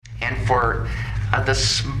And for the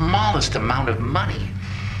smallest amount of money,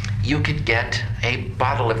 you could get a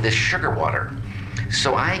bottle of this sugar water.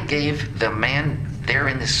 So I gave the man there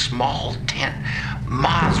in this small tent,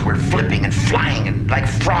 moths were flipping and flying and like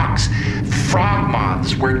frogs. Frog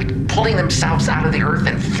moths were pulling themselves out of the earth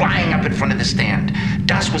and flying up in front of the stand.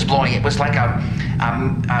 Dust was blowing. It was like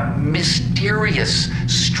a mysterious,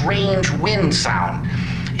 strange wind sound.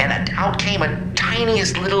 And out came a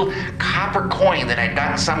tiniest little copper coin that I'd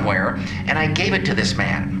gotten somewhere, and I gave it to this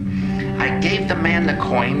man. I gave the man the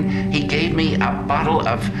coin. He gave me a bottle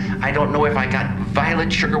of, I don't know if I got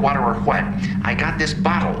violet sugar water or what. I got this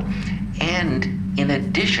bottle. And in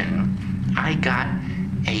addition, I got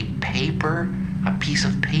a piece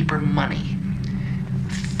of paper money,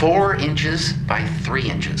 4 inches by 3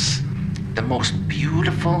 inches. The most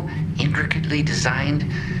beautiful, intricately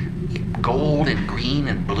designed gold and green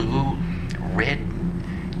and blue, red,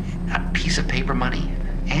 a piece of paper money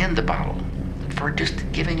and the bottle for just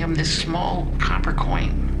giving him this small copper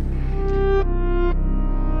coin.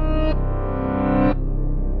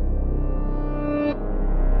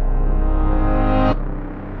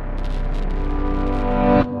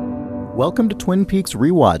 Welcome to Twin Peaks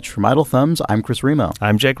Rewatch. From Idle Thumbs, I'm Chris Remo.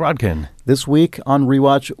 I'm Jake Rodkin. This week on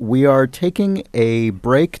Rewatch, we are taking a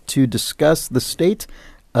break to discuss the state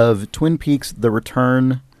of Twin Peaks The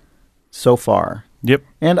Return so far. Yep.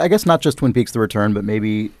 And I guess not just Twin Peaks The Return, but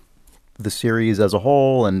maybe the series as a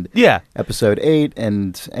whole and Episode 8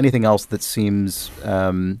 and anything else that seems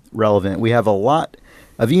relevant. We have a lot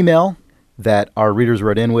of email that our readers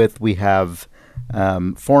wrote in with. We have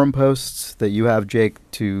forum posts that you have, Jake,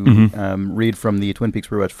 to read from the Twin Peaks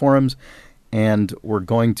Rewatch forums. And we're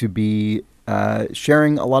going to be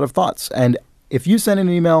sharing a lot of thoughts. And if you send an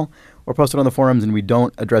email or post it on the forums and we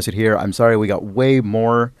don't address it here, I'm sorry, we got way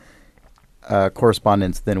more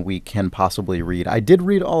correspondence than we can possibly read. I did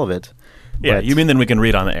read all of it. Yeah, you mean then we can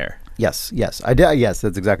read on the air? Yes, I did. Yes,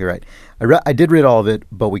 that's exactly right. I did read all of it,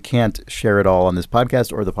 but we can't share it all on this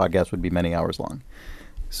podcast, or the podcast would be many hours long.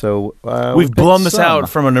 So we've blown this out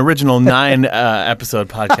from an original 9 episode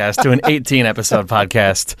podcast to an 18 episode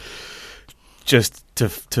podcast, just to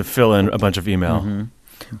fill in a bunch of email. Mm-hmm.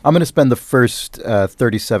 I'm going to spend the first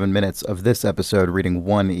 37 minutes of this episode reading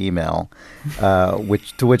one email,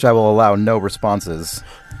 to which I will allow no responses.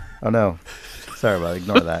 Oh no, sorry about it.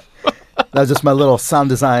 Ignore that. That was just my little sound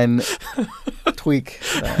design tweak.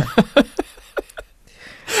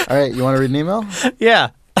 All right, you want to read an email?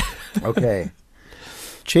 Yeah. Okay.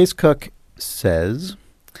 Chase Cook says,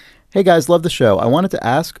 "Hey guys, love the show. I wanted to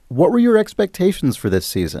ask, what were your expectations for this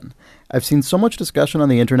season? I've seen so much discussion on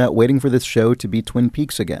the internet waiting for this show to be Twin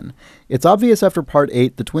Peaks again. It's obvious after Part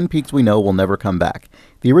 8 the Twin Peaks we know will never come back.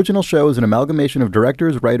 The original show is an amalgamation of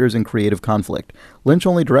directors, writers, and creative conflict. Lynch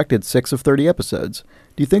only directed 6 of 30 episodes.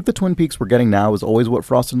 Do you think the Twin Peaks we're getting now is always what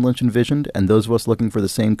Frost and Lynch envisioned, and those of us looking for the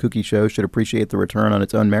same kooky show should appreciate the return on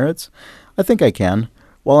its own merits? I think I can.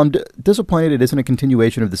 While I'm disappointed it isn't a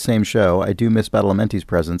continuation of the same show, I do miss Badalamenti's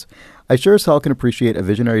presence. I sure as hell can appreciate a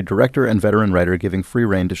visionary director and veteran writer giving free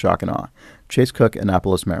rein to shock and awe. Chase Cook,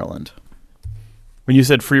 Annapolis, Maryland." When you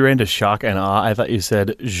said free rein to shock and awe, I thought you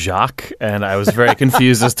said Jacques, and I was very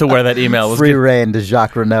confused as to where that email was. Free rein to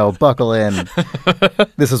Jacques Renault. Buckle in.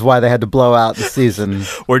 This is why they had to blow out the season.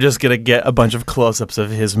 We're just going to get a bunch of close-ups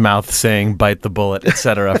of his mouth saying, "bite the bullet,"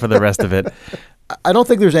 etc. for the rest of it. I don't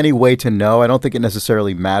think there's any way to know. I don't think it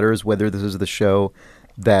necessarily matters whether this is the show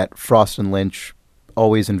that Frost and Lynch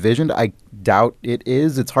always envisioned. I doubt it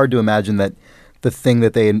is. It's hard to imagine that the thing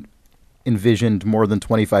that they envisioned more than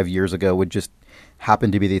 25 years ago would just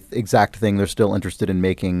happen to be the exact thing they're still interested in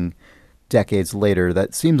making decades later.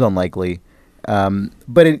 That seems unlikely.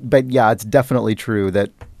 But yeah, it's definitely true that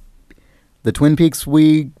the Twin Peaks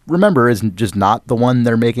we remember is just not the one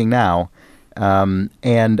they're making now.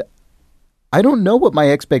 And I don't know what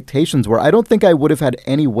my expectations were. I don't think I would have had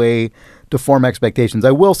any way to form expectations.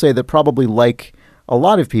 I will say that probably like a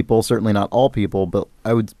lot of people, certainly not all people, but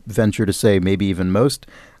I would venture to say maybe even most,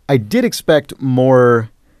 I did expect more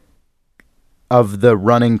of the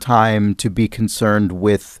running time to be concerned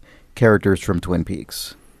with characters from Twin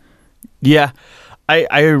Peaks. Yeah.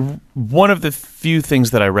 I one of the few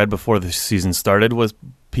things that I read before the season started was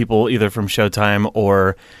people either from Showtime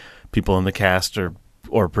or people in the cast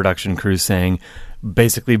or production crews saying,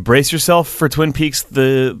 basically, brace yourself for Twin Peaks,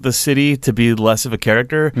 the city, to be less of a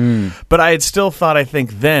character. But I had still thought, I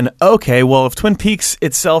think then, okay, well, if Twin Peaks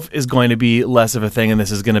itself is going to be less of a thing and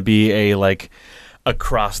this is going to be a, like,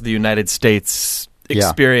 across the United States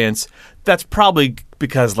experience, that's probably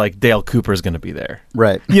because, like, Dale Cooper is going to be there.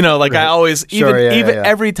 Right. You know, like, right. I always, sure, even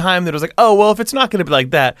every time that it was like, oh, well, if it's not going to be like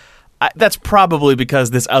that, that's probably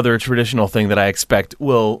because this other traditional thing that I expect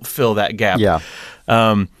will fill that gap. Yeah.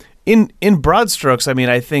 In broad strokes, I mean,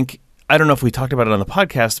 I think, I don't know if we talked about it on the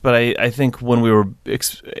podcast, but I think when we were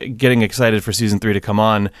getting excited for season 3 to come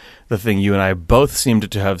on, the thing you and I both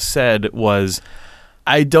seemed to have said was,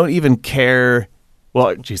 I don't even care.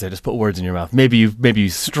 Well, geez, I just put words in your mouth. Maybe you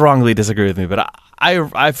strongly disagree with me, but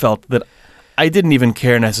I felt that I didn't even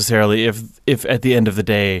care necessarily if at the end of the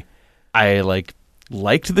day I liked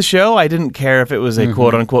the show. I didn't care if it was a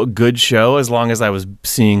quote unquote good show as long as I was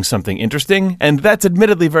seeing something interesting, and that's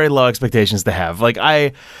admittedly very low expectations to have.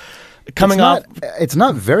 It's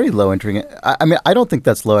not very low entering. I mean, I don't think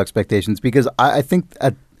that's low expectations because I think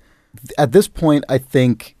at this point, I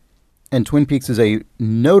think, and Twin Peaks is a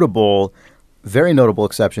very notable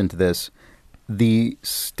exception to this, the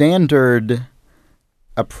standard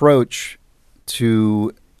approach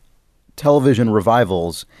to television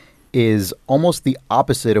revivals is almost the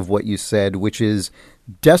opposite of what you said, which is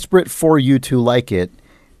desperate for you to like it,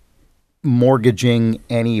 mortgaging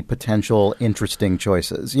any potential interesting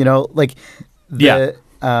choices.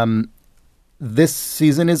 This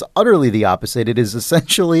season is utterly the opposite. It is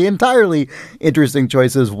essentially entirely interesting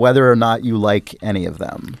choices, whether or not you like any of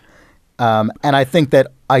them. And I think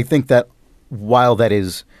that while that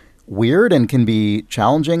is weird and can be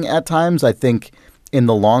challenging at times, I think in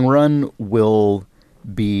the long run will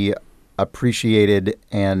be appreciated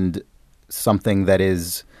and something that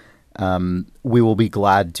is we will be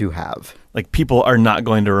glad to have. Like, people are not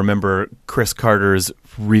going to remember Chris Carter's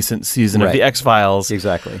recent season of The X-Files.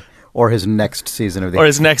 Exactly. Or his next season of the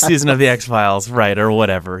X-Files, right, or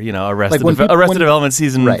whatever, Arrested Development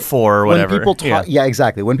season 4 or whatever. When people talk,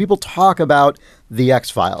 exactly. When people talk about the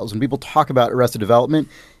X-Files, when people talk about Arrested Development,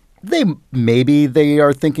 they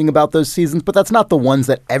are thinking about those seasons, but that's not the ones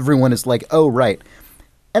that everyone is like, oh, right.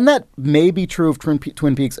 And that may be true of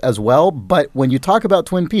Twin Peaks as well, but when you talk about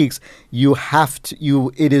Twin Peaks,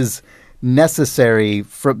 it is necessary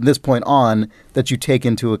from this point on that you take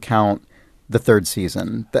into account the third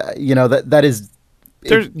season. That is...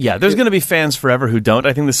 There's going to be fans forever who don't.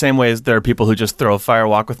 I think the same way as there are people who just throw Fire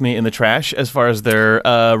Walk with Me in the trash as far as their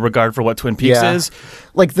regard for what Twin Peaks is.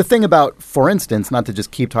 Like the thing about, for instance, not to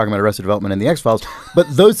just keep talking about Arrested Development and the X-Files, but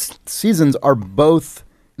those seasons are both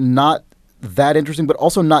not that interesting, but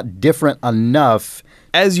also not different enough.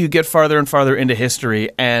 As you get farther and farther into history,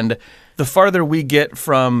 and the farther we get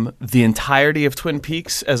from the entirety of Twin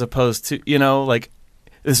Peaks, as opposed to,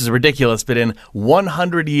 this is ridiculous, but in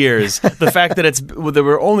 100 years, the fact that there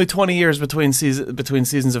were only 20 years between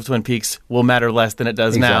seasons of Twin Peaks will matter less than it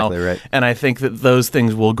does now. Exactly right. And I think that those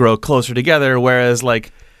things will grow closer together, whereas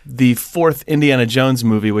the fourth Indiana Jones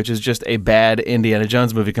movie, which is just a bad Indiana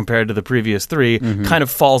Jones movie compared to the previous 3, kind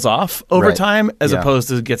of falls off over time as opposed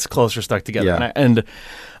to gets closer stuck together. Yeah.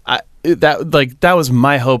 That was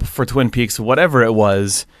my hope for Twin Peaks, whatever it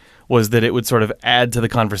was that it would sort of add to the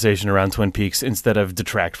conversation around Twin Peaks instead of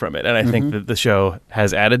detract from it. And I think that the show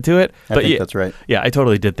has added to it. I think that's right. Yeah, I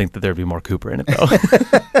totally did think that there'd be more Cooper in it,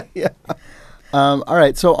 though. Yeah. All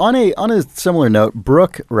right. So on a similar note,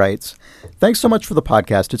 Brooke writes, "Thanks so much for the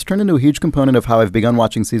podcast. It's turned into a huge component of how I've begun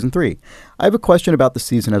watching season 3. I have a question about the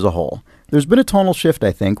season as a whole. There's been a tonal shift,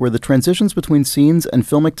 I think, where the transitions between scenes and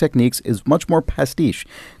filmic techniques is much more pastiche.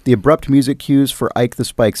 The abrupt music cues for Ike the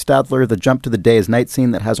Spike Stadler, the jump to the day as night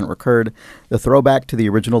scene that hasn't recurred, the throwback to the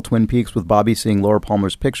original Twin Peaks with Bobby seeing Laura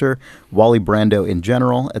Palmer's picture, Wally Brando in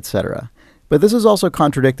general, etc. But this is also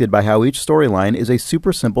contradicted by how each storyline is a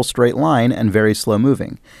super simple straight line and very slow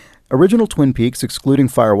moving. Original Twin Peaks, excluding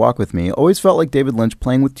Fire Walk with Me, always felt like David Lynch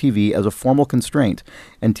playing with TV as a formal constraint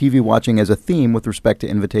and TV watching as a theme with respect to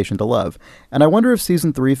Invitation to Love. And I wonder if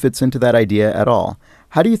Season 3 fits into that idea at all.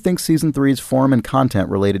 How do you think Season 3's form and content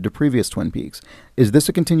related to previous Twin Peaks? Is this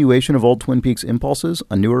a continuation of old Twin Peaks impulses,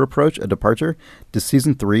 a newer approach, a departure? Does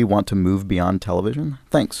Season 3 want to move beyond television?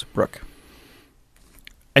 Thanks, Brooke."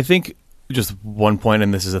 I think just one point,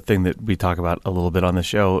 and this is a thing that we talk about a little bit on the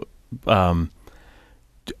show,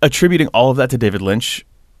 attributing all of that to David Lynch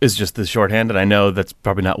is just the shorthand, and I know that's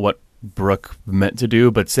probably not what Brooke meant to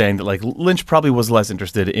do, but saying that Lynch probably was less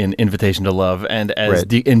interested in Invitation to Love and as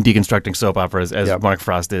in deconstructing soap operas as Mark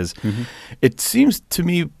Frost is. Mm-hmm. It seems to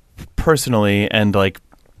me personally, and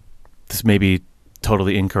this may be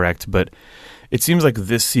totally incorrect, but it seems like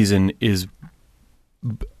this season is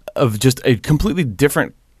of just a completely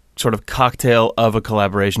different sort of cocktail of a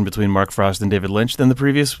collaboration between Mark Frost and David Lynch than the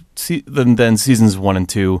previous than seasons 1 and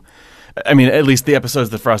 2. I mean, at least the episodes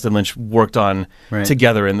that Frost and Lynch worked on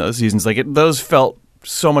together in those seasons, those felt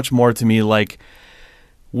so much more to me like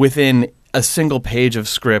within a single page of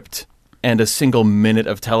script and a single minute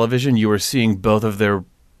of television, you were seeing both of their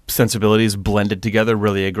sensibilities blended together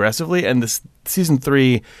really aggressively. And this season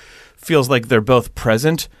 3 feels like they're both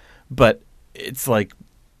present, but it's like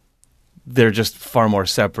they're just far more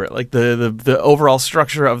separate. Like the overall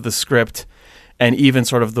structure of the script and even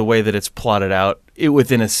sort of the way that it's plotted out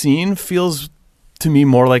within a scene feels to me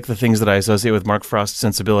more like the things that I associate with Mark Frost's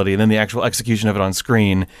sensibility. And then the actual execution of it on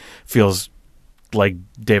screen feels like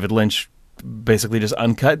David Lynch, basically just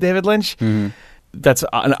uncut David Lynch. Mm-hmm. That's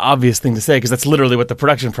an obvious thing to say because that's literally what the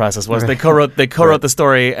production process was. Right. They co-wrote the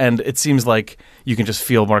story, and it seems like you can just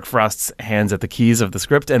feel Mark Frost's hands at the keys of the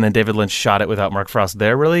script, and then David Lynch shot it without Mark Frost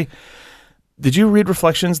there, really. Did you read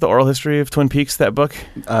Reflections, The Oral History of Twin Peaks, that book?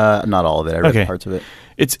 Not all of it. I read parts of it.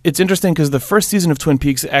 It's interesting because the first season of Twin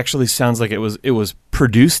Peaks actually sounds like it was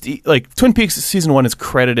produced. Like Twin Peaks season 1 is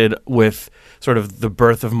credited with sort of the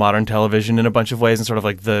birth of modern television in a bunch of ways, and sort of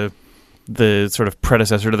like the sort of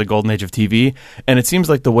predecessor to the golden age of TV. And it seems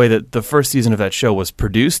like the way that the first season of that show was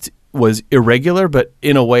produced was irregular, but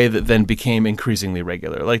in a way that then became increasingly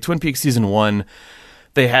regular. Like Twin Peaks season 1,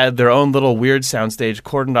 they had their own little weird soundstage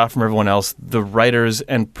cordoned off from everyone else. The writers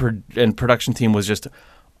and production team was just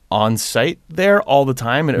on site there all the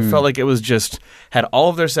time, and it felt like it was just had all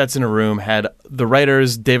of their sets in a room, had the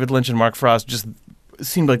writers, David Lynch and Mark Frost, just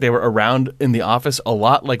seemed like they were around in the office a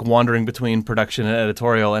lot, like wandering between production and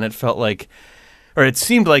editorial, and it felt like, or it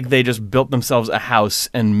seemed like they just built themselves a house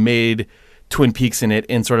and made Twin Peaks in it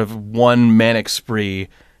in sort of one manic spree,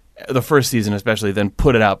 the first season especially, then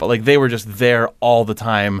put it out. But like they were just there all the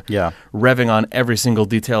time, revving on every single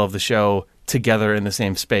detail of the show together in the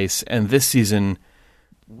same space. And this season,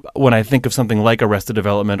 when I think of something like Arrested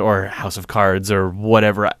Development or House of Cards or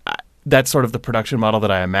whatever, that's sort of the production model that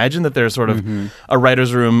I imagine, that there's sort of a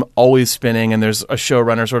writer's room always spinning and there's a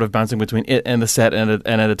showrunner sort of bouncing between it and the set and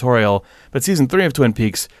editorial. But season 3 of Twin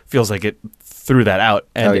Peaks feels like it threw that out.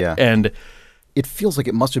 And, and it feels like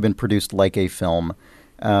it must have been produced like a film.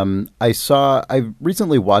 I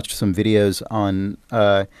recently watched some videos on,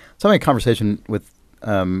 having a conversation with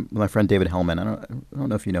my friend David Hellman. I don't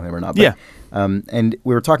know if you know him or not. But, and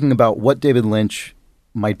we were talking about what David Lynch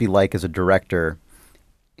might be like as a director.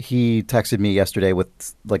 He texted me yesterday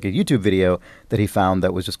with like a YouTube video that he found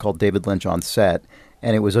that was just called David Lynch on Set.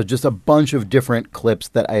 And it was just a bunch of different clips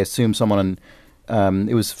that I assume someone,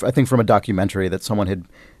 it was, I think, from a documentary that someone had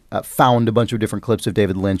found a bunch of different clips of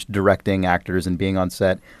David Lynch directing actors and being on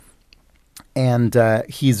set. And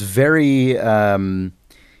he's very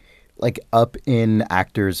like up in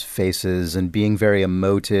actors' faces and being very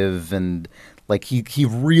emotive, and like he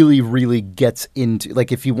really, really gets into,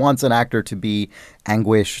 like if he wants an actor to be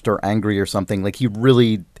anguished or angry or something, like he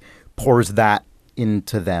really pours that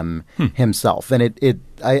into them himself. And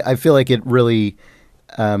I feel like it really,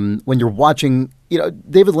 when you're watching,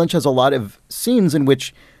 David Lynch has a lot of scenes in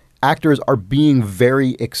which actors are being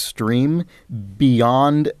very extreme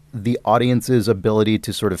beyond the audience's ability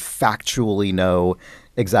to sort of factually know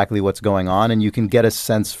exactly what's going on. And you can get a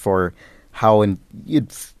sense for how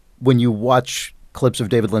when you watch clips of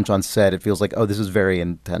David Lynch on set, it feels like, oh, this is very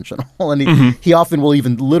intentional. And he often will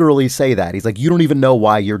even literally say that. He's like, you don't even know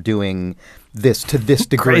why you're doing this to this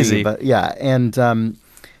degree. Crazy. But yeah. And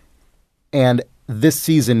this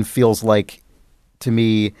season feels like, to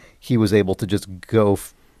me, he was able to just go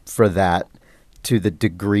for that to the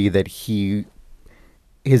degree that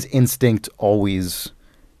his instinct always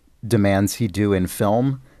demands he do in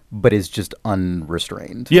film, but is just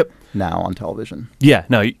unrestrained. Now on television. Yeah,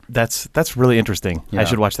 no, that's really interesting. Yeah. I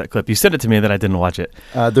should watch that clip. You sent it to me, and then I didn't watch it.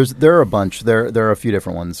 There are a bunch. There are a few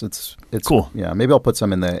different ones. It's cool. Yeah, maybe I'll put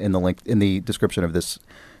some in the link in the description of this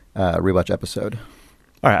rewatch episode.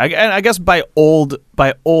 All right, I guess by old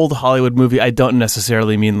Hollywood movie, I don't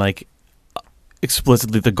necessarily mean like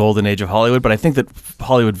explicitly the golden age of Hollywood, but I think that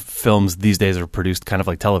Hollywood films these days are produced kind of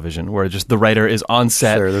like television, where just the writer is on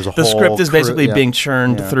set. Sure, the script is basically being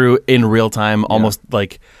churned through in real time, almost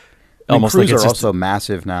like. Almost crews like it's are also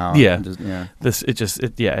massive now. Yeah,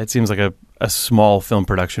 it seems like a small film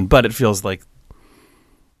production, but it feels like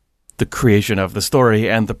the creation of the story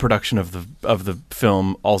and the production of the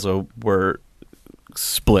film also were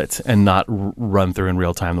split and not run through in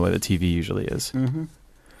real time the way that TV usually is. Mm-hmm.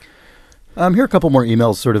 Here are a couple more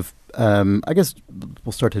emails, sort of. I guess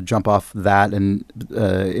we'll start to jump off that and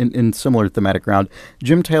in similar thematic ground.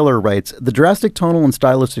 Jim Taylor writes, the drastic tonal and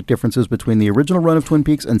stylistic differences between the original run of Twin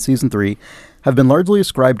Peaks and Season 3 have been largely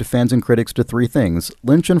ascribed to fans and critics to three things: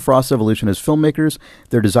 Lynch and Frost's evolution as filmmakers,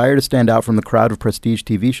 their desire to stand out from the crowd of prestige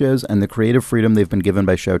TV shows, and the creative freedom they've been given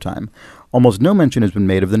by Showtime. Almost no mention has been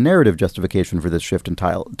made of the narrative justification for this shift in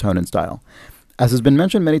tone and style. As has been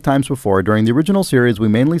mentioned many times before, during the original series, we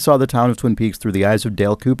mainly saw the town of Twin Peaks through the eyes of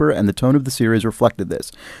Dale Cooper, and the tone of the series reflected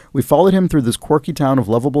this. We followed him through this quirky town of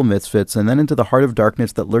lovable misfits, and then into the heart of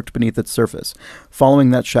darkness that lurked beneath its surface. Following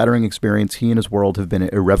that shattering experience, he and his world have been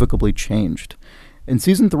irrevocably changed. In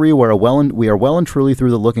Season 3, we are well and truly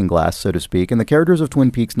through the looking glass, so to speak, and the characters of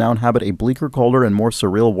Twin Peaks now inhabit a bleaker, colder, and more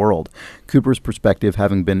surreal world, Cooper's perspective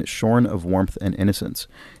having been shorn of warmth and innocence.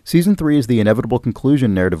 Season 3 is the inevitable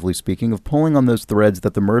conclusion, narratively speaking, of pulling on those threads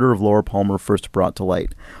that the murder of Laura Palmer first brought to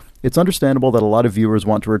light. It's understandable that a lot of viewers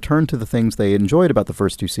want to return to the things they enjoyed about the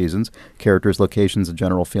first 2 seasons, characters, locations, and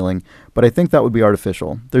general feeling, but I think that would be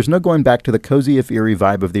artificial. There's no going back to the cozy if eerie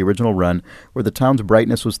vibe of the original run, where the town's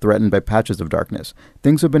brightness was threatened by patches of darkness.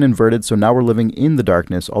 Things have been inverted, so now we're living in the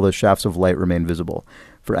darkness, although shafts of light remain visible.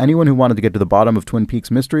 For anyone who wanted to get to the bottom of Twin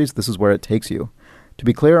Peaks mysteries, this is where it takes you. To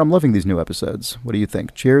be clear, I'm loving these new episodes. What do you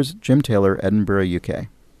think? Cheers, Jim Taylor, Edinburgh, UK.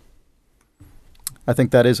 I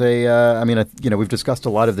think that is we've discussed a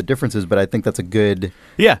lot of the differences, but I think that's a good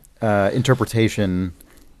interpretation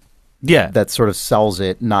that sort of sells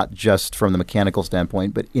it, not just from the mechanical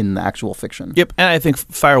standpoint, but in the actual fiction. Yep, and I think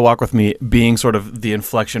Fire Walk With Me being sort of the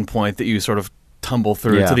inflection point that you sort of tumble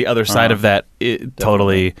through to the other side of that, it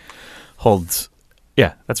totally holds.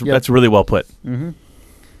 Yeah, that's really well put. Mm-hmm.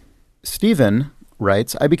 Stephen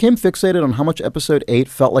writes, I became fixated on how much Episode 8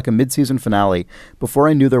 felt like a mid-season finale before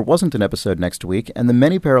I knew there wasn't an episode next week, and the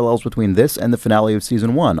many parallels between this and the finale of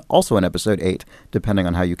Season 1, also in Episode 8, depending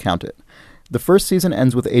on how you count it. The first season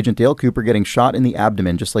ends with Agent Dale Cooper getting shot in the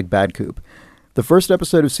abdomen, just like Bad Coop. The first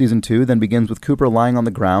episode of Season 2 then begins with Cooper lying on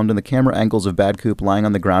the ground, and the camera angles of Bad Coop lying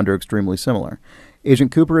on the ground are extremely similar.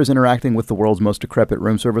 Agent Cooper is interacting with the world's most decrepit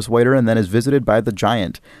room service waiter and then is visited by the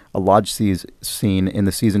Giant. A lodge scene in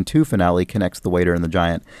the Season 2 finale connects the waiter and the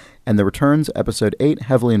Giant. And The Returns, Episode 8,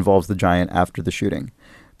 heavily involves the Giant after the shooting.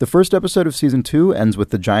 The first episode of Season 2 ends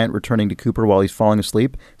with the Giant returning to Cooper while he's falling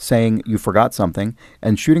asleep, saying, "You forgot something,"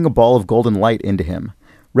 and shooting a ball of golden light into him.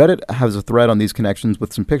 Reddit has a thread on these connections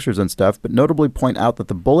with some pictures and stuff, but notably point out that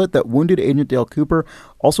the bullet that wounded Agent Dale Cooper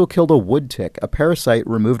also killed a wood tick, a parasite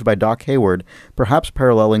removed by Doc Hayward, perhaps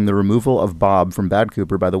paralleling the removal of Bob from Bad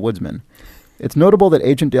Cooper by the woodsman. It's notable that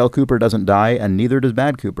Agent Dale Cooper doesn't die, and neither does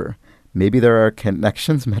Bad Cooper. Maybe there are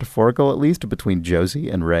connections, metaphorical at least, between Josie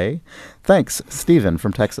and Ray? Thanks, Stephen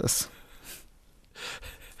from Texas.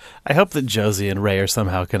 I hope that Josie and Ray are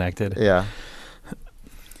somehow connected. Yeah.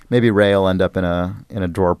 Maybe Ray will end up in a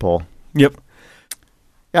drawer pull. Yep.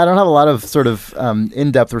 Yeah, I don't have a lot of sort of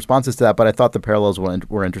in-depth responses to that, but I thought the parallels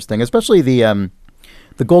were interesting, especially the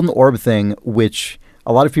golden orb thing, which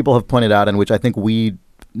a lot of people have pointed out and which I think we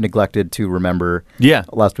neglected to remember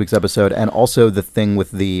last week's episode, and also the thing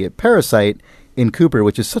with the parasite in Cooper,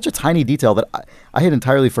 which is such a tiny detail that I had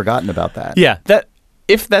entirely forgotten about that. Yeah,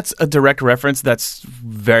 if that's a direct reference, that's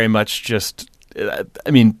very much just,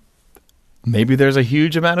 maybe there's a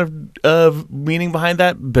huge amount of meaning behind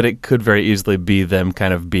that, but it could very easily be them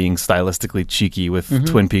kind of being stylistically cheeky with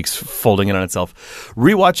Twin Peaks folding in on itself.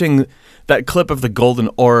 Rewatching that clip of the golden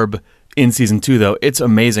orb in Season 2, though, it's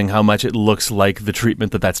amazing how much it looks like the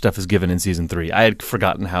treatment that stuff is given in Season 3. I had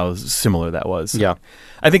forgotten how similar that was. Yeah.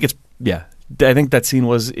 I think that scene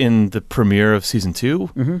was in the premiere of Season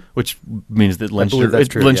 2, which means that Lynch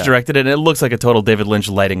directed it, and it looks like a total David Lynch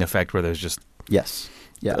lighting effect where there's just... Yes.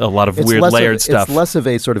 Yeah. A lot of weird layered stuff. It's less of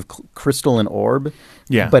a sort of crystalline orb.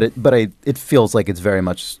 Yeah. But it feels like it's very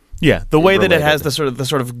much. Yeah. The way that it has the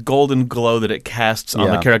sort of golden glow that it casts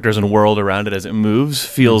on the characters and world around it as it moves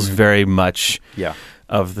feels very much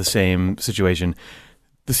of the same situation.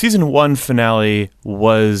 The Season 1 finale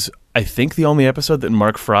was, I think, the only episode that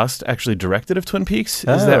Mark Frost actually directed of Twin Peaks.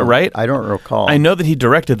 Is that right? I don't recall. I know that he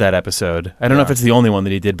directed that episode. I don't know if it's the only one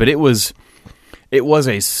that he did, but it was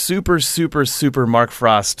a super, super, super Mark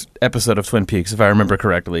Frost episode of Twin Peaks, if I remember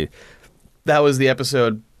correctly. That was the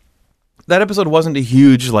episode. That episode wasn't a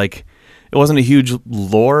huge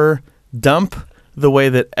lore dump the way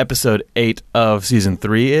that Episode 8 of Season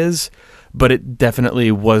 3 is, but it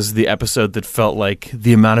definitely was the episode that felt like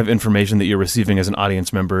the amount of information that you're receiving as an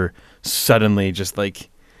audience member suddenly just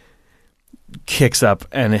like kicks up,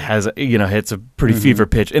 and it has, hits a pretty fever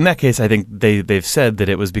pitch. In that case, I think they've said that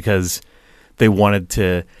it was because they wanted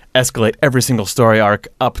to escalate every single story arc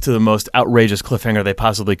up to the most outrageous cliffhanger they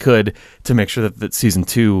possibly could to make sure that Season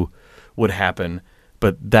 2 would happen.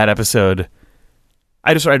 But that episode,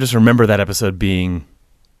 I just remember that episode being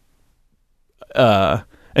an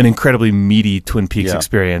incredibly meaty Twin Peaks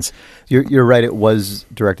experience. You're right. It was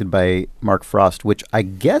directed by Mark Frost, which I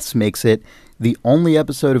guess makes it the only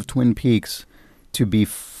episode of Twin Peaks to be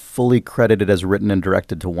fully credited as written and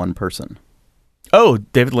directed to one person. Oh,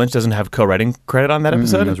 David Lynch doesn't have co-writing credit on that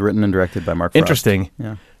episode? It was written and directed by Mark Frost. Interesting.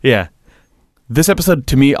 Yeah. Yeah. This episode,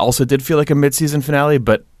 to me, also did feel like a mid-season finale,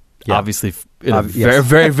 but obviously in a very,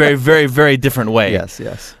 very, very, very, very different way. Yes.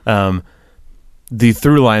 The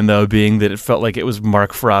through line, though, being that it felt like it was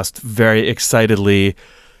Mark Frost very excitedly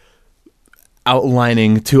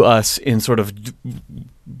outlining to us in sort of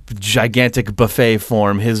gigantic buffet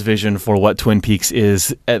form his vision for what Twin Peaks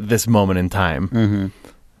is at this moment in time.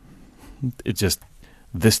 Mm-hmm. It just,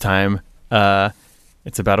 this time,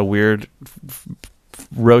 it's about a weird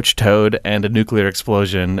roach toad and a nuclear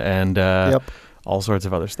explosion and all sorts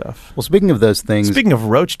of other stuff. Well, speaking of those things... Speaking of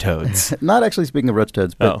roach toads. Not actually speaking of roach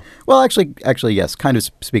toads, but... Well, actually, yes, kind of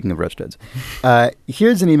speaking of roach toads.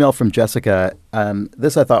 Here's an email from Jessica.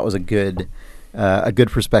 This I thought was a good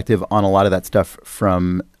perspective on a lot of that stuff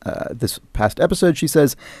from this past episode. She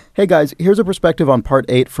says, "Hey guys, here's a perspective on part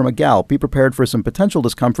 8 from a gal. Be prepared for some potential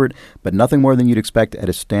discomfort, but nothing more than you'd expect at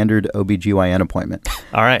a standard OBGYN appointment."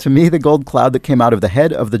 All right. To me, the gold cloud that came out of the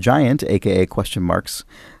head of the giant, aka question marks,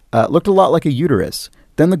 looked a lot like a uterus.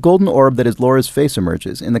 Then the golden orb that is Laura's face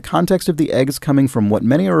emerges. In the context of the eggs coming from what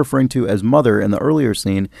many are referring to as mother in the earlier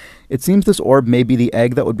scene, it seems this orb may be the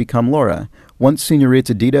egg that would become Laura. Once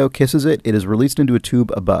Senorita Dido kisses it, it is released into a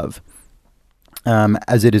tube above.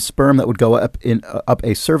 As it is sperm that would go up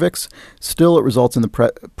a cervix, still it results in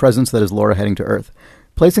the presence that is Laura heading to Earth.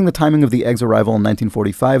 Placing the timing of the egg's arrival in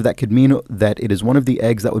 1945, that could mean that it is one of the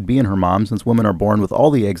eggs that would be in her mom, since women are born with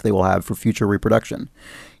all the eggs they will have for future reproduction.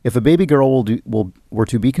 If a baby girl were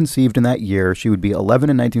to be conceived in that year, she would be 11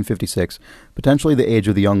 in 1956, potentially the age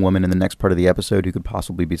of the young woman in the next part of the episode who could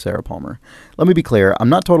possibly be Sarah Palmer. Let me be clear, I'm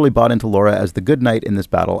not totally bought into Laura as the good knight in this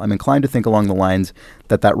battle. I'm inclined to think along the lines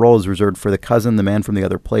that role is reserved for the cousin the man from the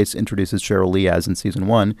other place introduces Cheryl Lee as in Season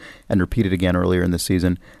 1, and repeated again earlier in this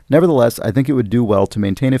season. Nevertheless, I think it would do well to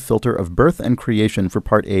maintain a filter of birth and creation for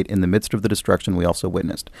Part 8 in the midst of the destruction we also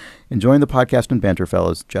witnessed. Enjoying the podcast and banter,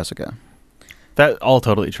 fellas. Jessica. That all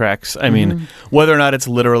totally tracks. I mean, whether or not it's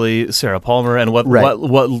literally Sarah Palmer and what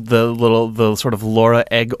the sort of Laura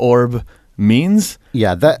egg orb means.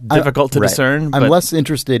 Yeah, difficult to discern. I'm less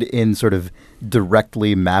interested in sort of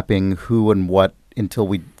directly mapping who and what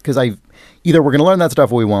because either we're going to learn that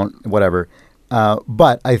stuff or we won't, whatever.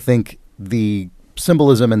 But I think the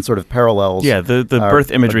symbolism and sort of parallels. Yeah, the birth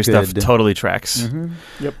imagery stuff totally tracks.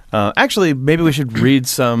 Mm-hmm. Yep. Actually, maybe we should read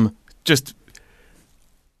some just.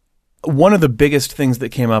 One of the biggest things that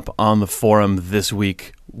came up on the forum this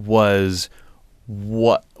week was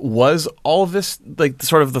what was all of this, like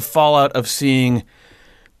sort of the fallout of seeing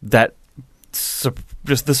that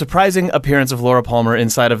just the surprising appearance of Laura Palmer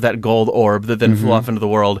inside of that gold orb that then flew off into the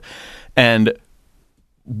world. And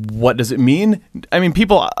what does it mean? I mean,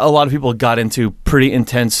 a lot of people got into pretty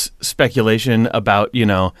intense speculation about,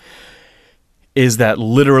 is that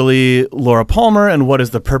literally Laura Palmer, and what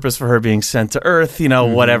is the purpose for her being sent to Earth?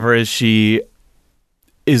 Whatever is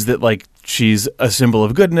that like she's a symbol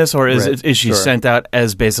of goodness, or is she sent out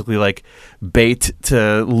as basically like bait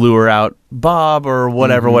to lure out Bob or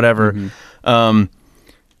whatever?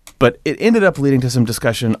 But it ended up leading to some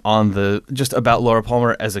discussion on just about Laura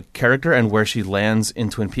Palmer as a character and where she lands in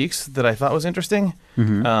Twin Peaks that I thought was interesting.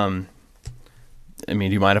 I mean,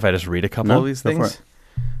 do you mind if I just read a couple of these things?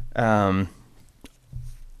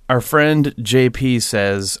 Our friend JP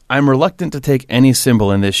says, "I'm reluctant to take any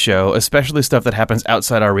symbol in this show, especially stuff that happens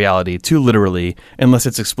outside our reality, too literally, unless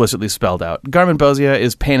it's explicitly spelled out. Garmin Bozia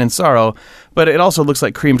is pain and sorrow, but it also looks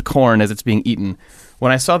like creamed corn as it's being eaten.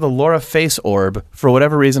 When I saw the Laura face orb, for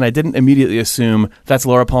whatever reason, I didn't immediately assume that's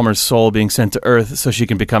Laura Palmer's soul being sent to Earth so she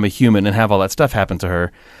can become a human and have all that stuff happen to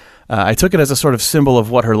her. I took it as a sort of symbol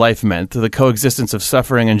of what her life meant, the coexistence of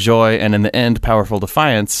suffering and joy, and in the end, powerful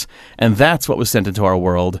defiance. And that's what was sent into our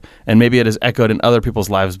world. And maybe it is echoed in other people's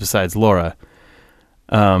lives besides Laura."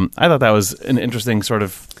 I thought that was an interesting sort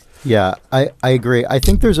of... Yeah, I agree. I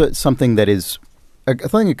think there's something that is...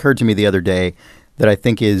 Something occurred to me the other day that I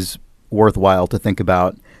think is worthwhile to think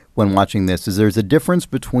about when watching this, is there's a difference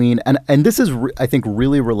between... And this is, I think,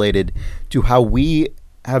 really related to how we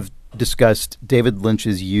have discussed David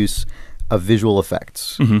Lynch's use of visual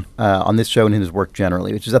effects on this show and in his work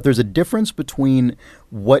generally, which is that there's a difference between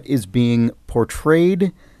what is being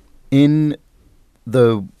portrayed in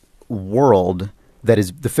the world that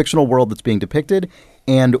is the fictional world that's being depicted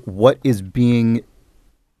and what is being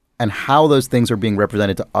and how those things are being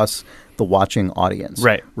represented to us, the watching audience.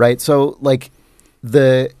 Right. So like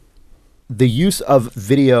the use of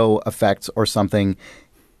video effects or something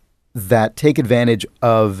that take advantage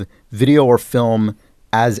of video or film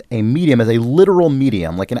as a medium, as a literal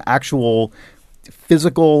medium, like an actual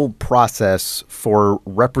physical process for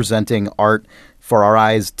representing art for our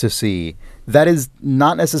eyes to see, that is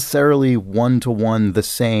not necessarily one-to-one the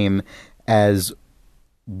same as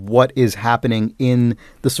what is happening in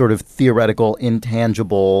the sort of theoretical,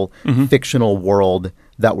 intangible, fictional world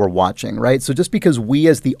that we're watching, right? So just because we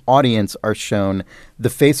as the audience are shown the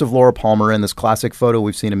face of Laura Palmer in this classic photo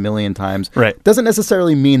we've seen a million times, right, doesn't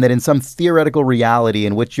necessarily mean that in some theoretical reality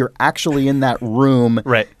in which you're actually in that room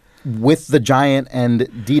right, with the giant and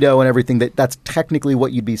Dido and everything, that's technically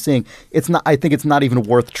what you'd be seeing. It's not. I think it's not even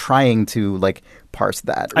worth trying to like parse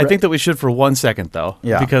that. I think that we should for 1 second though,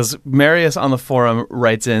 because Marius on the forum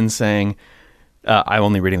writes in saying, I'm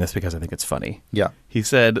only reading this because I think it's funny. Yeah. He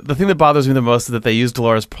said, the thing that bothers me the most is that they used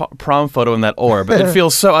Laura's prom photo in that orb. It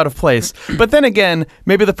feels so out of place. But then again,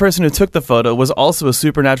 maybe the person who took the photo was also a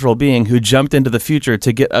supernatural being who jumped into the future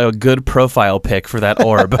to get a good profile pic for that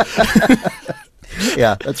orb.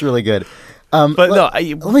 Yeah, that's really good.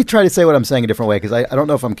 Let me try to say what I'm saying a different way because I don't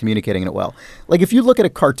know if I'm communicating it well. Like if you look at a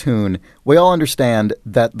cartoon, we all understand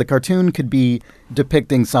that the cartoon could be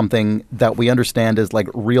depicting something that we understand as like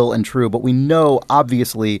real and true, but we know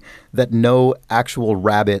obviously that no actual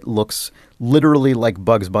rabbit looks literally like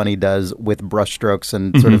Bugs Bunny does with brushstrokes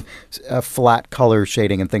and sort of flat color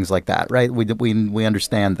shading and things like that, right? We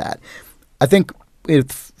understand that. I think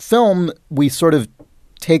with film, we sort of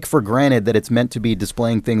take for granted that it's meant to be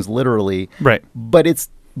displaying things literally, right? But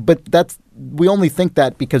we only think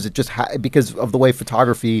that because it just because of the way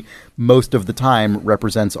photography most of the time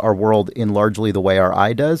represents our world in largely the way our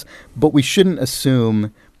eye does. But we shouldn't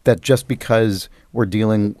assume that just because we're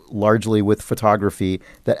dealing largely with photography,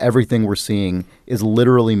 that everything we're seeing is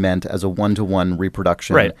literally meant as a one-to-one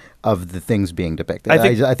reproduction of the things being depicted.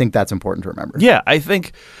 I think that's important to remember. Yeah, I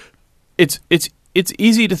think it's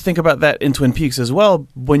easy to think about that in Twin Peaks as well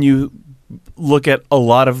when you look at a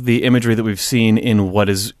lot of the imagery that we've seen in what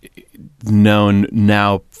is known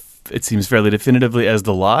now, it seems fairly definitively, as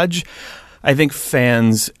The Lodge. I think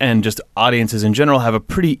fans and just audiences in general have a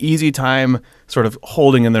pretty easy time sort of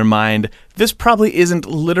holding in their mind, this probably isn't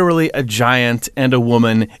literally a giant and a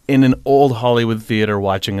woman in an old Hollywood theater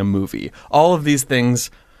watching a movie. All of these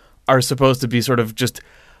things are supposed to be sort of just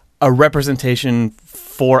a representation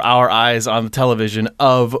for our eyes on the television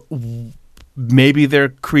of maybe they're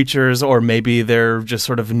creatures or maybe they're just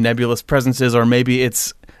sort of nebulous presences or maybe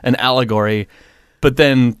it's an allegory. But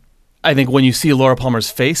then I think when you see Laura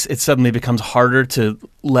Palmer's face, it suddenly becomes harder to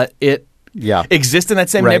let it exist in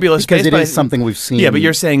that same nebulous space. Because it is something we've seen. Yeah, but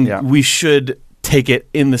you're saying we should take it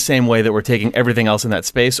in the same way that we're taking everything else in that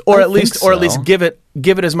space, or at least give it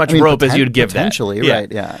as much rope as you'd give potentially, that.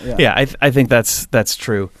 Potentially, right? Yeah. I think that's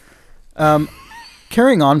true.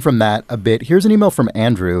 Carrying on from that a bit, here's an email from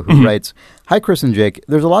Andrew who writes, "Hi, Chris and Jake.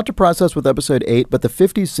 There's a lot to process with episode 8, but the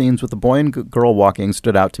 50s scenes with the boy and girl walking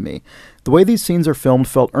stood out to me. The way these scenes are filmed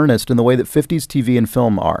felt earnest in the way that 50s TV and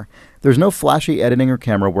film are. There's no flashy editing or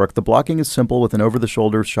camera work. The blocking is simple with an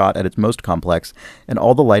over-the-shoulder shot at its most complex, and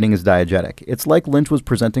all the lighting is diegetic. It's like Lynch was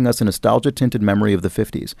presenting us a nostalgia-tinted memory of the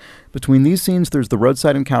 50s. Between these scenes, there's the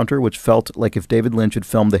roadside encounter, which felt like if David Lynch had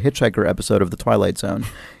filmed the Hitchhiker episode of The Twilight Zone.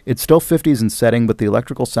 It's still 50s in setting, but the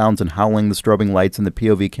electrical sounds and howling, the strobing lights, and the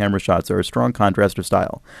POV camera shots are a strong contrast of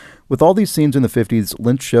style. With all these scenes in the 50s,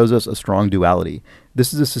 Lynch shows us a strong duality.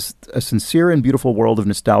 This is a sincere and beautiful world of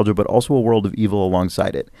nostalgia, but also a world of evil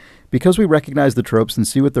alongside it. Because we recognize the tropes and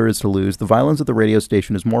see what there is to lose, the violence at the radio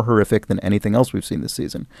station is more horrific than anything else we've seen this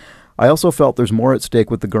season. I also felt there's more at stake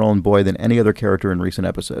with the girl and boy than any other character in recent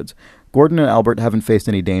episodes. Gordon and Albert haven't faced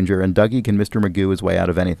any danger, and Dougie can Mr. Magoo his way out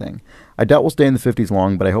of anything. I doubt we'll stay in the 50s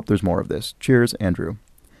long, but I hope there's more of this. Cheers, Andrew."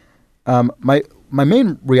 My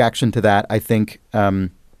main reaction to that, I think...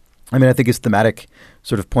 I think his thematic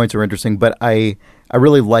sort of points are interesting, but I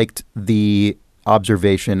really liked the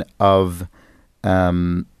observation of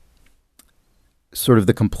sort of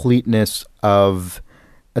the completeness of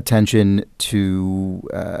attention to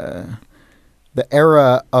the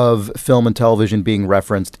era of film and television being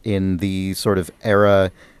referenced in the sort of era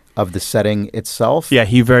of the setting itself. Yeah,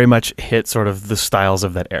 he very much hit sort of the styles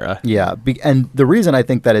of that era. Yeah, and the reason I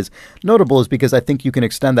think that is notable is because I think you can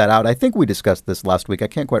extend that out. I think we discussed this last week. I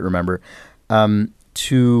can't quite remember.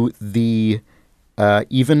 To the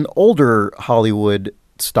even older Hollywood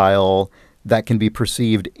style that can be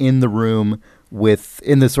perceived in the room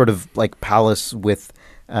in the sort of like palace with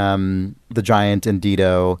the giant and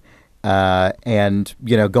Dido. And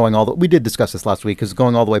going we did discuss this last week because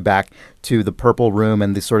going all the way back to the Purple Room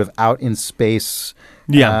and the sort of out in space.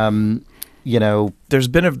 Yeah. There's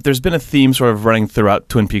been a theme sort of running throughout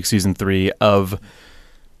Twin Peaks season 3 of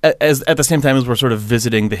as at the same time as we're sort of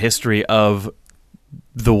visiting the history of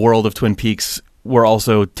the world of Twin Peaks were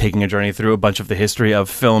also taking a journey through a bunch of the history of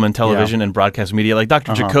film and television and broadcast media. Like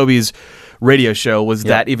Dr. Jacoby's radio show was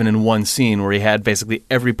that even in one scene where he had basically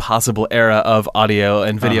every possible era of audio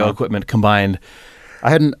and video equipment combined.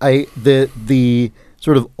 The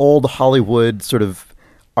sort of old Hollywood sort of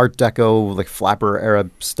Art Deco, like flapper era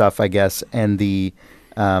stuff, I guess, and the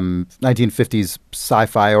 1950s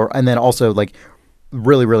sci-fi, and then also like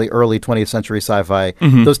really, really early 20th century sci-fi.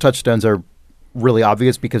 Those touchstones are really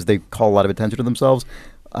obvious because they call a lot of attention to themselves.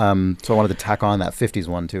 So I wanted to tack on that 50s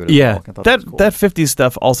one too. Yeah, cool. that 50s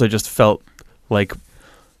stuff also just felt like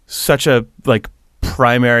such a like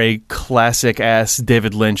primary classic ass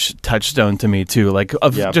David Lynch touchstone to me too. Like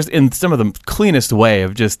just in some of the cleanest way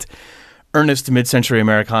of just earnest mid-century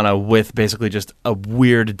Americana with basically just a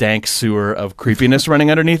weird dank sewer of creepiness running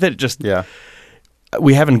underneath it.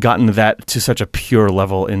 We haven't gotten that to such a pure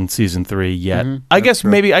level in season 3 yet. I guess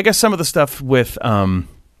some of the stuff with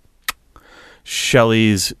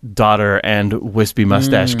Shelley's daughter and wispy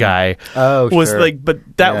mustache guy was like, but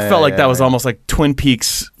that felt like that was almost like Twin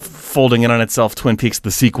Peaks folding in on itself, Twin Peaks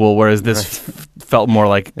the sequel, whereas this felt more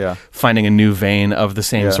like finding a new vein of the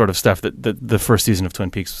same sort of stuff that the first season of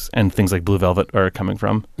Twin Peaks and things like Blue Velvet are coming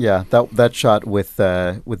from. Yeah, that shot with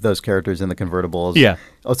those characters in the convertibles. Yeah,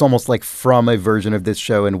 it's almost like from a version of this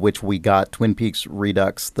show in which we got Twin Peaks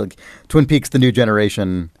Redux, the Twin Peaks the New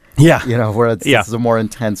Generation. Yeah, where it's a more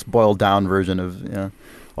intense, boiled down version of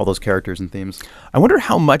all those characters and themes. I wonder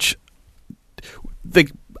how much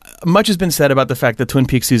much has been said about the fact that Twin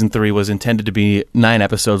Peaks season 3 was intended to be 9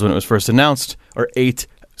 episodes when it was first announced, or 8,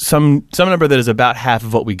 some number that is about half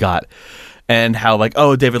of what we got, and how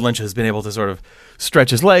David Lynch has been able to sort of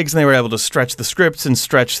stretch his legs, and they were able to stretch the scripts and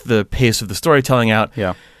stretch the pace of the storytelling out.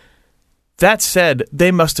 Yeah. That said, they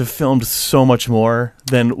must have filmed so much more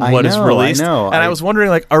than what is released. I was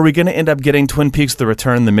wondering, are we going to end up getting Twin Peaks: The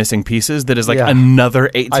Return, The Missing Pieces, that is another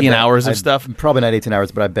 18 hours of stuff? Probably not 18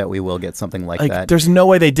 hours, but I bet we will get something like that. There's no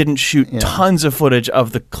way they didn't shoot tons of footage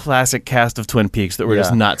of the classic cast of Twin Peaks that we're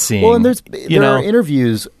just not seeing. Well, and there are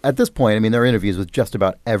interviews at this point. I mean, there are interviews with just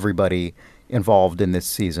about everybody involved in this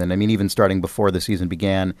season. I mean, even starting before the season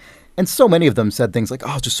began. And so many of them said things like,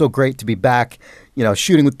 "Oh, it's just so great to be back,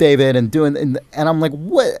 shooting with David and doing." And I'm like,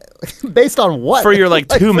 "What? Based on what?" For your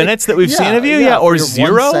 2 minutes that we've seen of you, or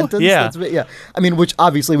zero, yeah. I mean, which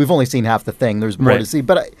obviously we've only seen half the thing. There's more to see,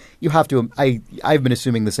 but you have to. I've been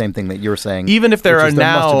assuming the same thing that you're saying. Even if there must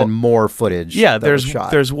have been more footage. Yeah,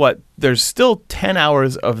 there's still 10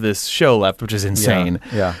 hours of this show left, which is insane.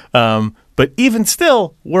 Yeah. But even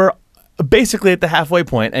still, we're basically at the halfway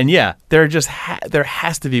point, and there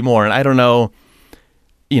has to be more, and I don't know,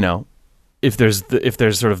 if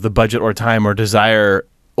there's sort of the budget or time or desire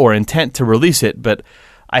or intent to release it, but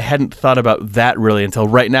I hadn't thought about that really until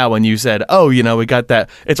right now when you said, we got that.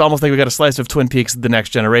 It's almost like we got a slice of Twin Peaks: The Next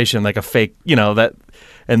Generation, like a fake, that.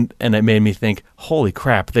 And it made me think, holy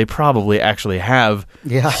crap, they probably actually have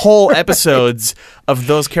whole episodes of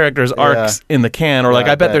those characters' arcs in the can. Or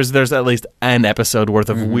I bet there's at least an episode worth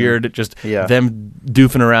of weird, just them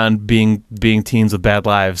doofing around being teens with bad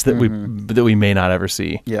lives that we may not ever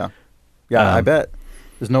see. Yeah. Yeah, I bet.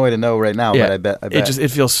 There's no way to know right now, but I bet.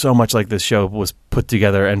 It feels so much like this show was put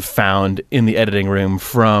together and found in the editing room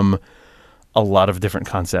from a lot of different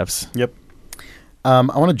concepts. Yep. I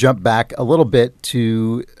want to jump back a little bit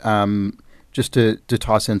to just to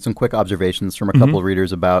toss in some quick observations from a couple of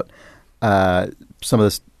readers about some of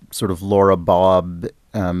this sort of Laura Bob,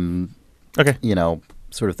 sort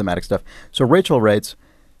of thematic stuff. So Rachel writes,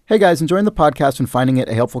 "Hey guys, enjoying the podcast and finding it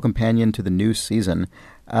a helpful companion to the new season.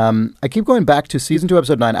 I keep going back to season 2,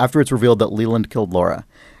 episode 9 after it's revealed that Leland killed Laura.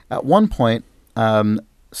 At one point,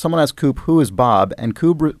 someone asks Coop, who is Bob? And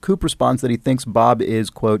Coop responds that he thinks Bob is,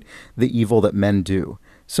 quote, the evil that men do.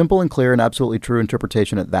 Simple and clear and absolutely true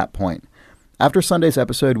interpretation at that point. After Sunday's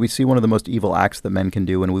episode, we see one of the most evil acts that men can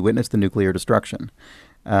do when we witness the nuclear destruction.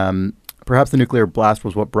 Perhaps the nuclear blast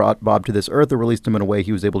was what brought Bob to this earth or released him in a way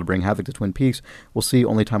he was able to bring havoc to Twin Peaks. We'll see.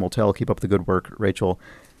 Only time will tell. Keep up the good work, Rachel."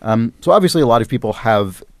 So obviously a lot of people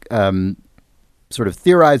have sort of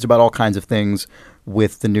theorized about all kinds of things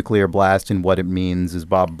with the nuclear blast and what it means. Is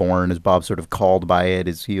Bob born? Is Bob sort of called by it?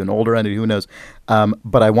 Is he an older entity? Who knows?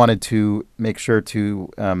 But I wanted to make sure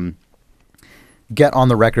to get on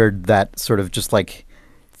the record that sort of just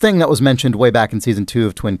thing that was mentioned way back in season 2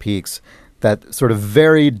 of Twin Peaks, that sort of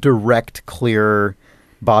very direct, clear,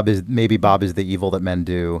 Bob is the evil that men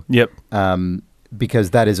do. Yep. Because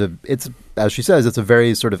that is it's as she says, it's a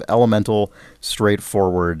very sort of elemental,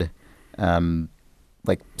 straightforward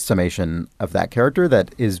summation of that character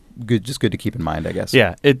that is good to keep in mind, I guess.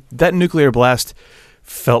 Yeah, that nuclear blast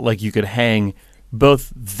felt like you could hang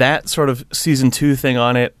both that sort of season 2 thing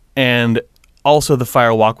on it and also the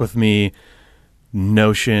Fire Walk with Me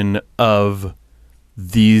notion of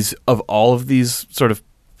all of these sort of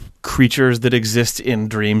creatures that exist in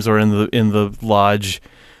dreams or in the lodge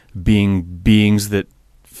being beings that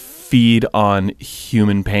feed on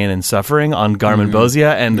human pain and suffering, on Garmin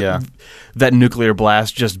Bozia, and that nuclear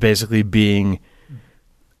blast just basically being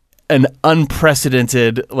an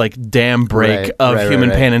unprecedented dam break of human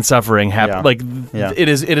pain and suffering happen. It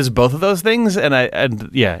is both of those things,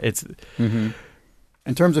 it's in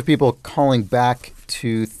terms of people calling back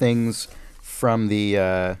to things from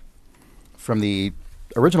the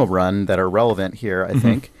original run that are relevant here, I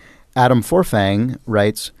think. Adam Forfang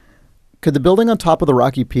writes, could the building on top of the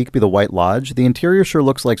rocky peak be the White Lodge? The interior sure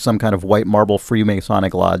looks like some kind of white marble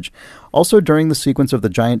Freemasonic lodge. Also, during the sequence of the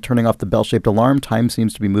giant turning off the bell-shaped alarm, time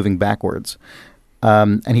seems to be moving backwards.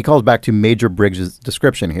 And he calls back to Major Briggs'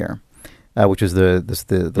 description here, which is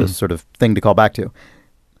the sort of thing to call back to.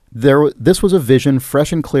 This was a vision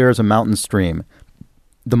fresh and clear as a mountain stream,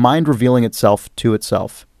 the mind revealing itself to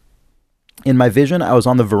itself. In my vision, I was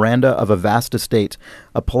on the veranda of a vast estate,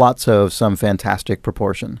 a palazzo of some fantastic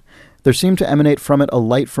proportion. There seemed to emanate from it a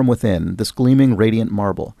light from within, this gleaming, radiant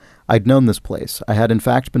marble. I'd known this place. I had, in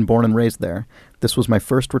fact, been born and raised there. This was my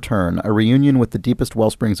first return, a reunion with the deepest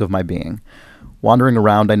wellsprings of my being. Wandering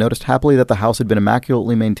around, I noticed happily that the house had been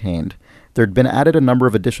immaculately maintained. There had been added a number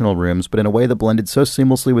of additional rooms, but in a way that blended so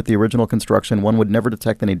seamlessly with the original construction one would never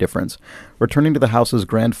detect any difference. Returning to the house's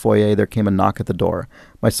grand foyer, there came a knock at the door.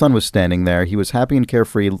 My son was standing there. He was happy and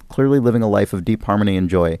carefree, clearly living a life of deep harmony and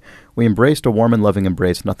joy. We embraced a warm and loving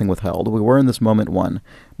embrace, nothing withheld. We were in this moment one.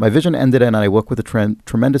 My vision ended, and I woke with a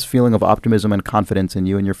tremendous feeling of optimism and confidence in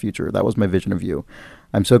you and your future. That was my vision of you.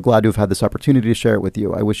 I'm so glad to have had this opportunity to share it with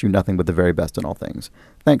you. I wish you nothing but the very best in all things.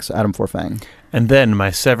 Thanks, Adam Forfang. And then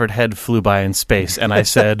my severed head flew by in space, and I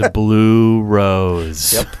said, Blue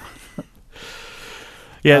Rose. Yep.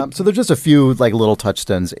 Yeah. So there's just a few little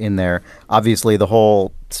touchstones in there. Obviously, the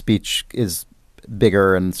whole speech is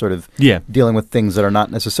bigger and sort of dealing with things that are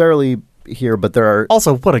not necessarily here, but there are...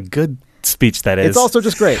 Also, what a good speech that is. It's also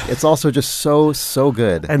just great. It's also just so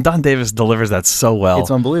good. And Don Davis delivers that so well.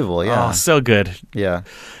 It's unbelievable, yeah. Oh, so good. Yeah.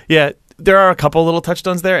 Yeah, there are a couple little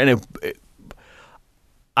touchstones there, and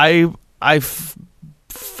I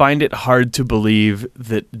find it hard to believe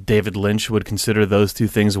that David Lynch would consider those two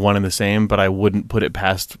things one and the same, but I wouldn't put it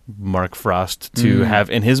past Mark Frost to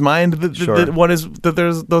have in his mind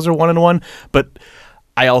that those are one and one. But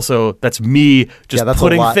I also, that's me just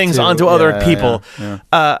putting things onto other people.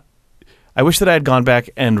 Yeah. I wish that I had gone back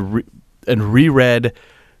and reread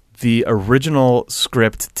the original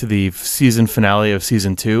script to the season finale of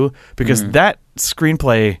season 2, because that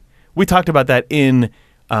screenplay, we talked about that in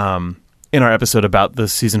our episode about the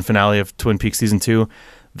season finale of Twin Peaks season 2.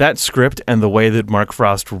 That script and the way that Mark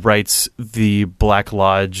Frost writes the Black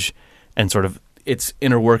Lodge and sort of its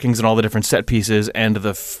inner workings and all the different set pieces and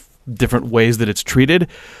the different ways that it's treated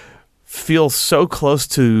feel so close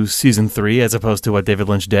to season 3 as opposed to what David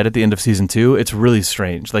Lynch did at the end of season 2. It's really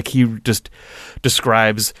strange. He just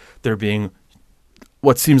describes there being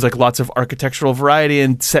what seems like lots of architectural variety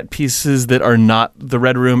and set pieces that are not the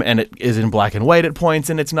Red Room, and it is in black and white at points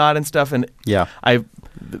and it's not and stuff. And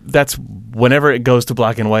that's whenever it goes to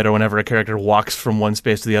black and white, or whenever a character walks from one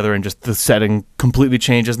space to the other and just the setting completely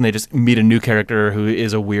changes and they just meet a new character who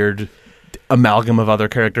is a weird amalgam of other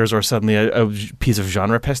characters, or suddenly a piece of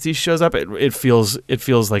genre pastiche shows up, it feels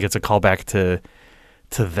like it's a callback to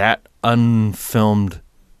that unfilmed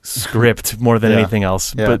script more than anything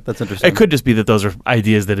else. Yeah, but that's interesting. It could just be that those are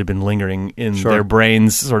ideas that had been lingering in their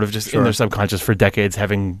brains, sort of just in their subconscious for decades,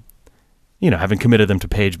 having committed them to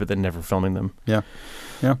page but then never filming them. Yeah.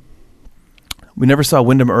 We never saw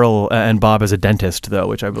Wyndham Earle and Bob as a dentist, though,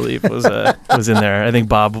 which I believe was in there. I think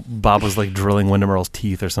Bob was drilling Wyndham Earle's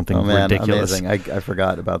teeth or something ridiculous. Amazing! I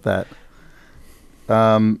forgot about that.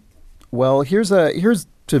 Well, here's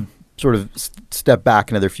to sort of step back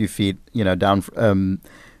another few feet, down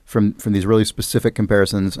from these really specific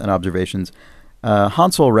comparisons and observations.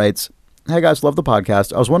 Hansel writes, "Hey guys, love the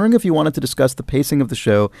podcast. I was wondering if you wanted to discuss the pacing of the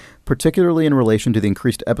show, particularly in relation to the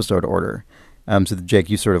increased episode order." So Jake,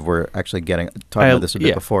 you sort of were actually talking about this a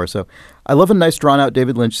bit before. So I love a nice drawn-out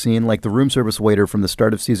David Lynch scene like the room service waiter from the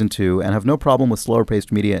start of season 2, and have no problem with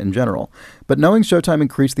slower-paced media in general. But knowing Showtime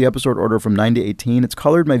increased the episode order from 9 to 18, it's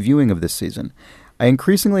colored my viewing of this season. I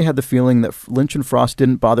increasingly had the feeling that Lynch and Frost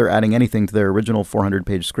didn't bother adding anything to their original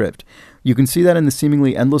 400-page script. You can see that in the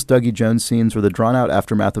seemingly endless Dougie Jones scenes, or the drawn-out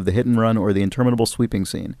aftermath of the hit and run, or the interminable sweeping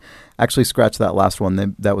scene. Actually, scratch that last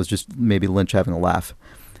one. That was just maybe Lynch having a laugh.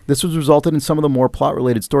 This has resulted in some of the more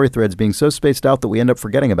plot-related story threads being so spaced out that we end up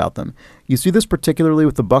forgetting about them. You see this particularly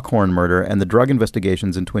with the Buckhorn murder and the drug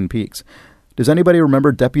investigations in Twin Peaks. Does anybody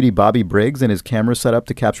remember Deputy Bobby Briggs and his camera set up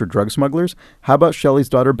to capture drug smugglers? How about Shelley's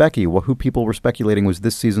daughter Becky, who people were speculating was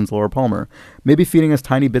this season's Laura Palmer? Maybe feeding us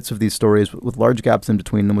tiny bits of these stories with large gaps in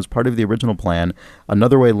between them was part of the original plan,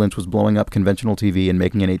 another way Lynch was blowing up conventional TV and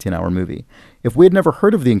making an 18-hour movie. If we had never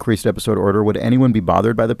heard of the increased episode order, would anyone be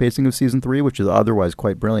bothered by the pacing of Season 3, which is otherwise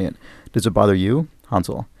quite brilliant? Does it bother you?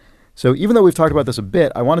 Hansel. So even though we've talked about this a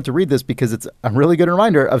bit, I wanted to read this because it's a really good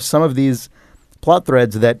reminder of some of these plot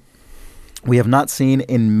threads that we have not seen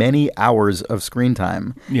in many hours of screen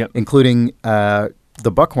time, including the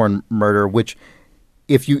Buckhorn murder, which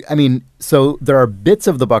so there are bits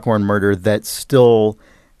of the Buckhorn murder that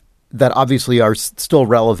obviously are still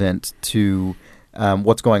relevant to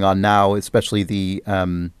what's going on now, especially the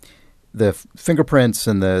fingerprints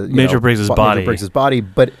and the Major Briggs' body.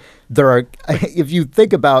 But there are, if you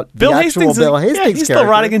think about Bill the actual Hastings, Bill Hastings he's character, still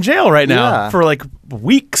rotting in jail right now for like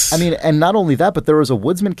weeks. I mean, and not only that, but there was a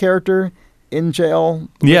woodsman character in jail.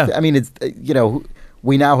 Yeah. I mean, it's,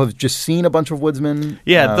 we now have just seen a bunch of woodsmen.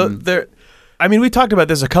 Yeah. We talked about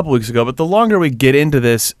this a couple weeks ago, but the longer we get into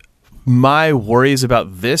this, my worries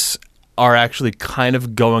about this are actually kind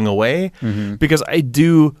of going away because I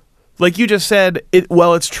do, like you just said,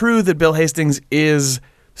 it's true that Bill Hastings is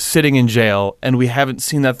sitting in jail and we haven't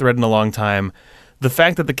seen that thread in a long time. The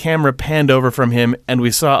fact that the camera panned over from him and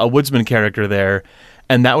we saw a woodsman character there,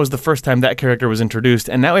 and that was the first time that character was introduced,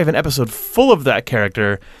 and now we have an episode full of that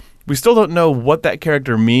character. We still don't know what that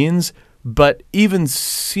character means, but even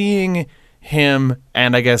seeing him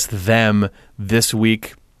and I guess them this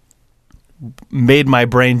week made my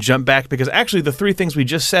brain jump back because actually the three things we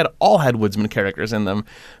just said all had woodsman characters in them.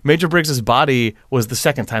 Major Briggs' body was the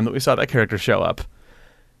second time that we saw that character show up.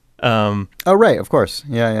 Oh, right, of course.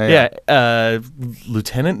 Yeah.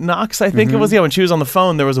 Lieutenant Knox, I think it was. Yeah, when she was on the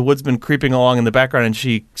phone, there was a woodsman creeping along in the background, and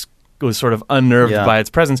she was sort of unnerved by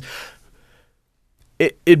its presence.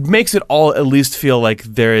 It makes it all at least feel like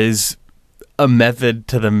there is a method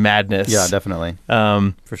to the madness. Yeah, definitely.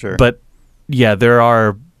 For sure. But, yeah, there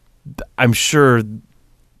are, I'm sure,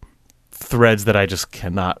 threads that I just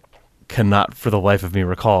cannot for the life of me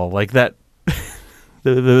recall. Like that...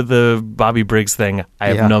 The Bobby Briggs thing,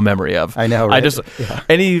 I have no memory of. I know, right? I just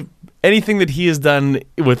anything that he has done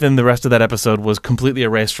within the rest of that episode was completely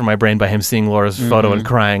erased from my brain by him seeing Laura's photo and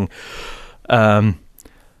crying. I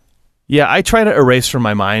try to erase from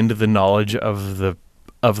my mind the knowledge of the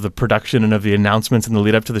production and of the announcements and the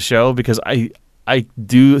lead up to the show because I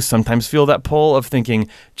do sometimes feel that pull of thinking,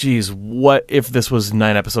 geez, what if this was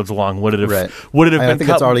 9 episodes long? Would it have been I think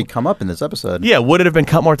it's already come up in this episode. Yeah, would it have been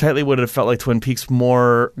cut more tightly? Would it have felt like Twin Peaks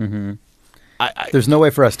more? There's no way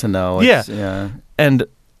for us to know. And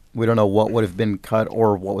we don't know what would have been cut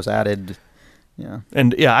or what was added. Yeah.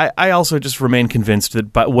 And I also just remain convinced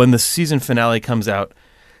that when the season finale comes out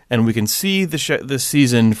and we can see the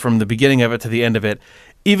season from the beginning of it to the end of it,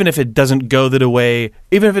 even if it doesn't go a way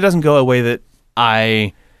that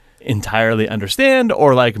I entirely understand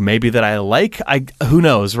or like maybe that I like, who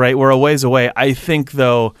knows, right? We're a ways away. I think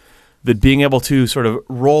though that being able to sort of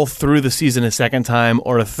roll through the season a second time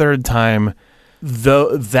or a third time,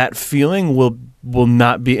 though that feeling will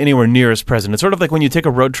not be anywhere near as present. It's sort of like when you take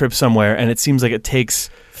a road trip somewhere and it seems like it takes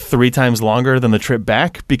 3 times longer than the trip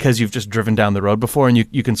back because you've just driven down the road before and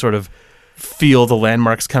you can sort of feel the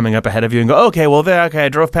landmarks coming up ahead of you and go, I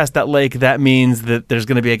drove past that lake. That means that there's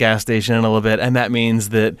going to be a gas station in a little bit. And that means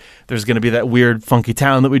that there's going to be that weird, funky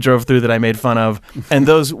town that we drove through that I made fun of. And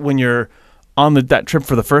those, when you're on that trip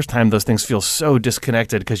for the first time, those things feel so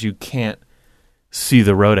disconnected because you can't see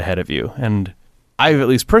the road ahead of you. And I've, at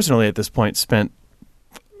least personally at this point, spent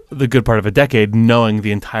the good part of a decade knowing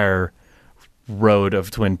the entire road of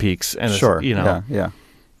Twin Peaks. And sure. Yeah.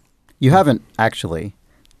 You haven't actually...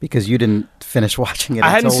 Because you didn't finish watching it. I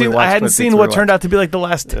hadn't seen what turned out to be like the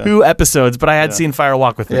last 2 episodes, but I had seen Fire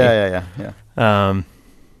Walk with Me. Yeah.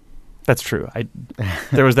 That's true.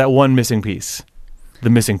 There was that one missing piece. The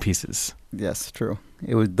missing pieces. Yes, true.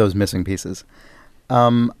 It was those missing pieces.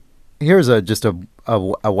 Here's just a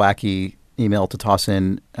wacky email to toss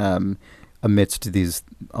in amidst these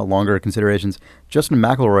longer considerations. Justin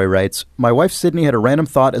McElroy writes, "My wife Sydney had a random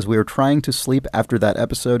thought as we were trying to sleep after that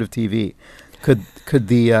episode of TV. Could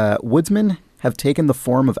the woodsmen have taken the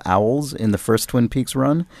form of owls in the first Twin Peaks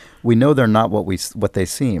run? We know they're not what they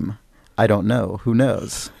seem. I don't know. Who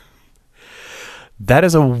knows?" That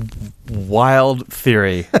is a wild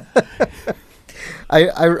theory. I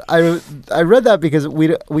read that because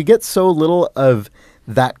we get so little of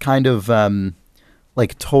that kind of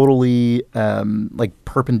like totally like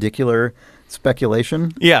perpendicular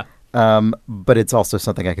speculation. Yeah. But it's also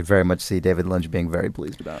something I could very much see David Lynch being very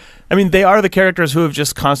pleased about. I mean, they are the characters who have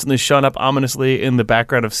just constantly shown up ominously in the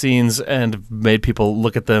background of scenes and made people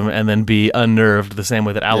look at them and then be unnerved the same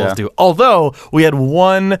way that owls do. Although, we had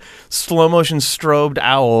one slow-motion strobed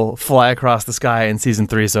owl fly across the sky in Season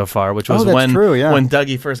 3 so far, which was when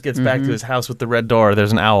Dougie first gets back to his house with the red door,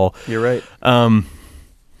 there's an owl. You're right.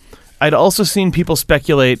 I'd also seen people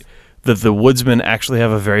speculate that the Woodsmen actually have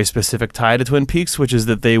a very specific tie to Twin Peaks, which is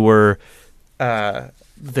that they were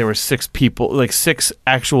 6 people, like 6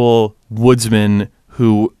 actual woodsmen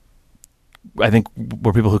who I think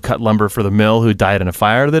were people who cut lumber for the mill who died in a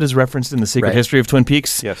fire that is referenced in the Secret History of Twin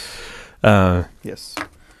Peaks. Yes. Yes,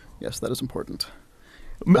 that is important.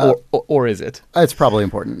 Or is it? It's probably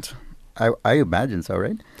important. I imagine so,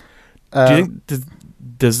 right? Do you think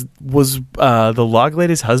was the log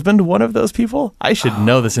lady's husband one of those people? I should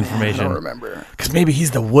know this information. I don't remember. Because maybe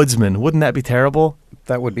he's the woodsman. Wouldn't that be terrible?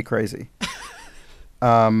 That would be crazy.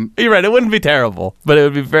 You're right. It wouldn't be terrible, but it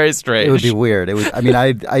would be very strange. It would be weird. It would. I mean,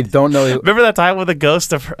 I don't know. Remember that time when the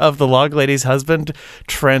ghost of the log lady's husband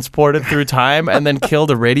transported through time and then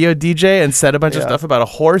killed a radio DJ and said a bunch of stuff about a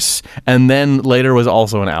horse, and then later was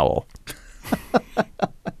also an owl.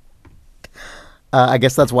 I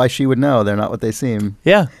guess that's why she would know. They're not what they seem.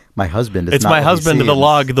 Yeah. My husband is it's not my what husband, he the seems.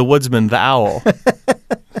 log, the woodsman, the owl.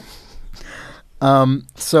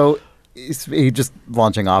 So he just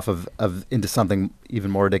launching off of into something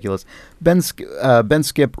even more ridiculous. Ben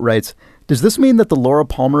Skip writes, does this mean that the Laura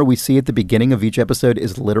Palmer we see at the beginning of each episode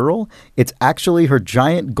is literal? It's actually her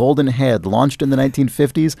giant golden head launched in the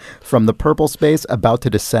 1950s from the purple space about to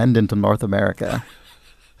descend into North America.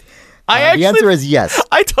 The answer is yes.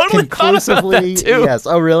 I totally thought about that too. Yes.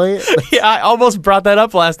 Oh, really? Yeah, I almost brought that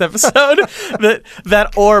up last episode.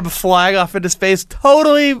 that orb flying off into space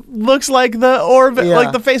totally looks like the orb,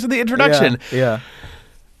 like the face of the introduction. Yeah.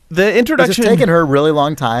 The introduction. It's taken her a really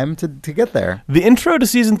long time to get there. The intro to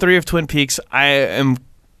Season 3 of Twin Peaks, I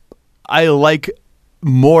like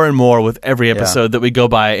more and more with every episode that we go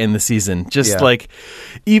by in the season. Just like,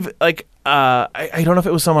 even like, I don't know if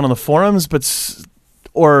it was someone on the forums,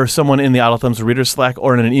 or someone in the Idle Thumbs Reader Slack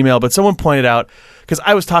or in an email, but someone pointed out, because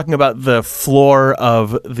I was talking about the floor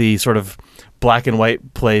of the sort of black and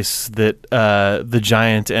white place that the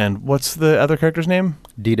giant and what's the other character's name?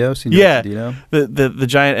 Dido. Dido. The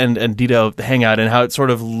giant and Dido hang out, and how it sort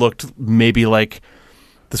of looked maybe like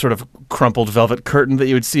the sort of crumpled velvet curtain that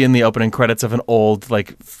you would see in the opening credits of an old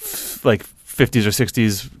like 50s or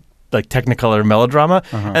 60s like Technicolor melodrama.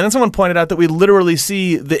 And then someone pointed out that we literally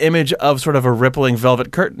see the image of sort of a rippling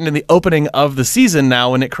velvet curtain in the opening of the season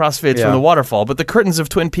now when it crossfades from the waterfall. But the curtains of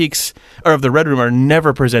Twin Peaks or of the Red Room are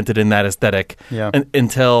never presented in that aesthetic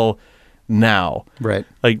until now. Right.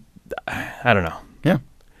 Like, I don't know. Yeah.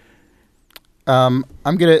 I'm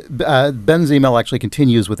gonna Ben's email actually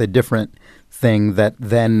continues with a different thing that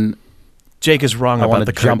then Jake is wrong I about want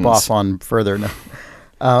the to jump curtains. off on further. No.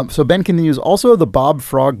 So Ben continues, also the Bob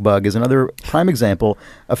Frog bug is another prime example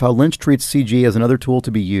of how Lynch treats CG as another tool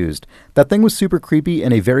to be used. That thing was super creepy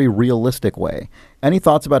in a very realistic way. Any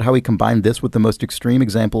thoughts about how he combined this with the most extreme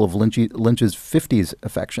example of Lynch's 50s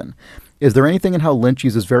affection? Is there anything in how Lynch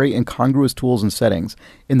uses very incongruous tools and settings?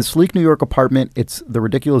 In the sleek New York apartment, it's the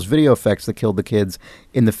ridiculous video effects that killed the kids.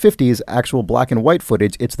 In the 50s, actual black and white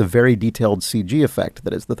footage, it's the very detailed CG effect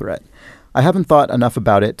that is the threat. I haven't thought enough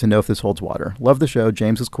about it to know if this holds water. Love the show.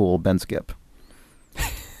 James is cool. Ben Skip.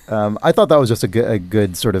 I thought that was just a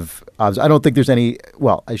good sort of... I don't think there's any...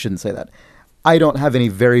 Well, I shouldn't say that. I don't have any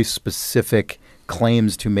very specific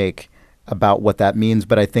claims to make about what that means,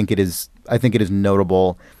 but I think it is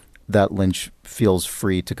notable that Lynch feels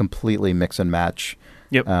free to completely mix and match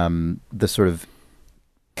the sort of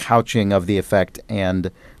couching of the effect and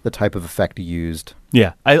the type of effect used.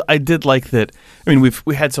 Yeah, I did like that. I mean,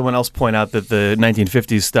 we had someone else point out that the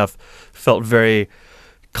 1950s stuff felt very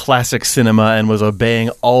classic cinema and was obeying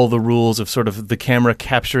all the rules of sort of the camera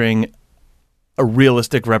capturing a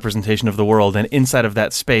realistic representation of the world, and inside of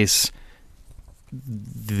that space,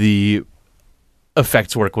 the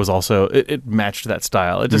effects work was also it matched that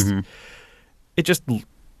style. It just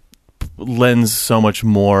lends so much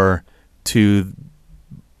more to,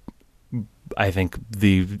 I think,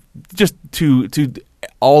 to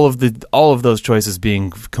all of those choices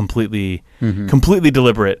being completely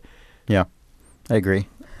deliberate. Yeah, I agree.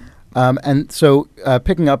 And so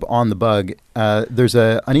picking up on the bug, there's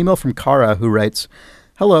an email from Kara who writes,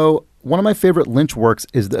 "Hello, one of my favorite Lynch works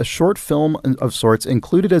is a short film of sorts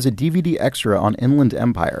included as a DVD extra on Inland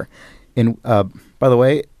Empire. By the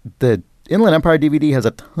way, the Inland Empire DVD has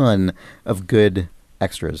a ton of good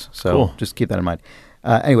extras. So Cool. just keep that in mind.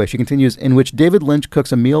 Anyway, she continues, in which David Lynch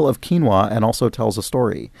cooks a meal of quinoa and also tells a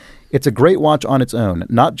story. It's a great watch on its own.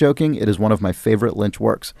 Not joking, it is one of my favorite Lynch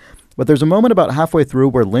works. But there's a moment about halfway through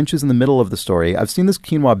where Lynch is in the middle of the story. I've seen this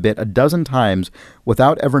quinoa bit a dozen times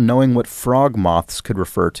without ever knowing what frog moths could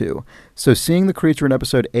refer to. So seeing the creature in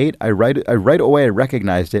episode 8, I right away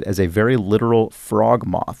recognized it as a very literal frog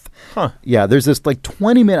moth. Huh. Yeah, there's this like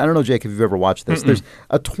 20-minute, I don't know, Jake, if you've ever watched this. Mm-mm. There's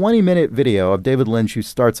a 20-minute video of David Lynch who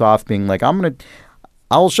starts off being like,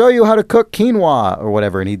 I'll show you how to cook quinoa or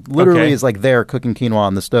whatever. And he literally is like there cooking quinoa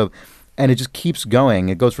on the stove. And it just keeps going.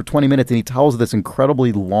 It goes for 20 minutes and he tells this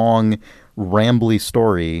incredibly long, rambly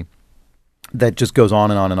story that just goes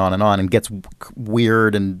on and on and on and on and gets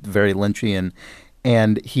weird and very Lynchian.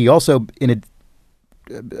 And he also,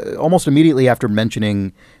 almost immediately after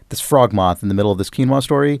mentioning this frog moth in the middle of this quinoa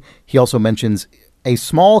story, he also mentions a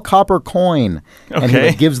small copper coin. Okay. And he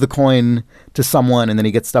like, gives the coin to someone and then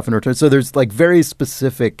he gets stuff in return. So there's like very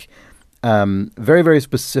specific, very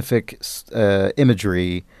specific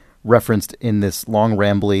imagery referenced in this long,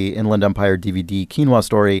 rambly Inland Empire DVD quinoa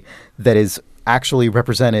story that is actually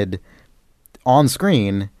represented on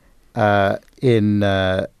screen in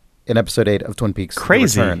episode 8 of Twin Peaks.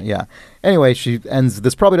 Crazy. The Return. Yeah. Anyway, she ends.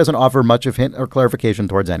 This probably doesn't offer much of hint or clarification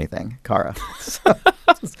towards anything, Kara. So,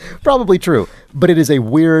 it's probably true, but it is a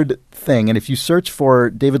weird thing. And if you search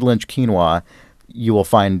for David Lynch quinoa, you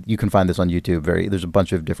can find this on YouTube. There's a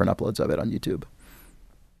bunch of different uploads of it on YouTube.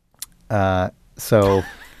 So.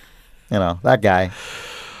 You know, that guy.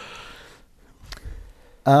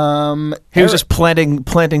 He was just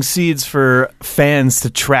planting seeds for fans to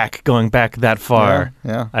track going back that far.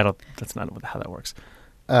 Yeah. That's not how that works.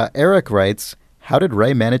 Eric writes, how did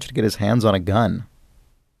Ray manage to get his hands on a gun?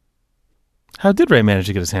 How did Ray manage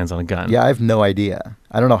to get his hands on a gun? Yeah, I have no idea.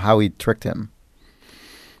 I don't know how he tricked him.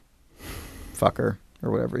 Fucker,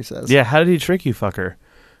 or whatever he says. Yeah, how did he trick you, fucker?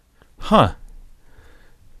 Huh.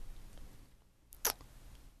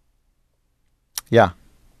 Yeah.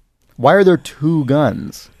 Why are there two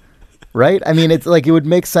guns? Right? I mean, it's like it would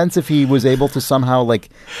make sense if he was able to somehow like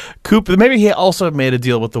Cooper. Maybe he also made a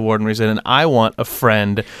deal with the warden where he said, and I want a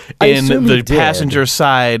friend in the passenger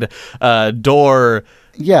side door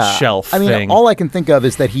shelf I mean, thing. all I can think of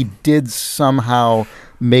is that he did somehow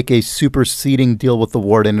make a superseding deal with the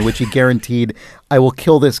warden in which he guaranteed, I will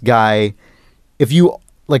kill this guy. If you,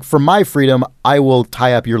 like, for my freedom, I will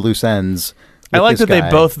tie up your loose ends. I like that they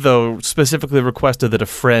both, though, specifically requested that a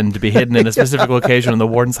friend be hidden in a specific location, and the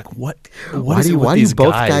warden's like, "What? Why do you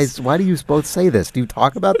both guys? Why do you both say this? Do you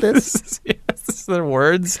talk about this? Yes, this are their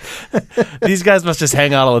words. These guys must just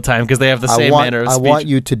hang out all the time because they have the same manner of speech. I want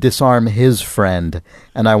you to disarm his friend,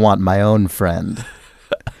 and I want my own friend.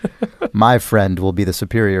 My friend will be the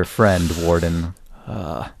superior friend, warden.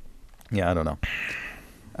 Yeah, I don't know.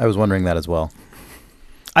 I was wondering that as well.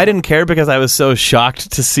 I didn't care because I was so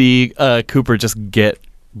shocked to see Cooper just get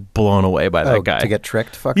blown away by that guy. To get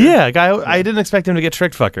tricked, fucker? Yeah, I didn't expect him to get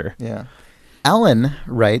tricked, fucker. Yeah. Alan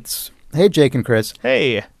writes, hey, Jake and Chris.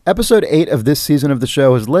 Hey. Episode 8 of this season of the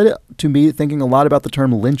show has led to me thinking a lot about the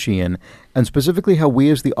term Lynchian, and specifically how we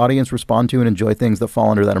as the audience respond to and enjoy things that fall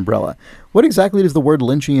under that umbrella. What exactly does the word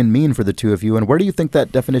Lynchian mean for the two of you, and where do you think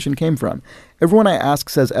that definition came from? Everyone I ask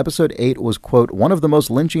says episode 8 was, quote, one of the most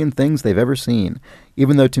Lynchian things they've ever seen,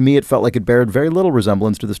 even though to me it felt like it bared very little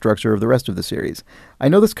resemblance to the structure of the rest of the series. I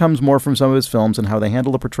know this comes more from some of his films and how they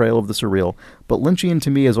handle the portrayal of the surreal, but Lynchian to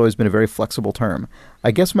me has always been a very flexible term. I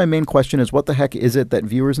guess my main question is, what the heck is it that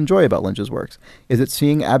viewers enjoy about Lynch's works? Is it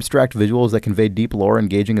seeing abstract visuals that convey deep lore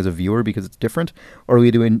engaging as a viewer because it's different? Or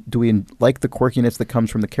do we like the quirkiness that comes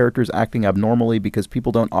from the characters acting abnormally because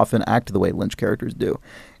people don't often act the way Lynch characters do?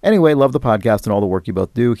 Anyway, love the podcast and all the work you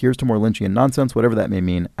both do. Here's to more Lynchian nonsense, whatever that may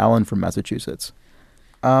mean. Alan from Massachusetts.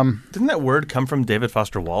 Didn't that word come from David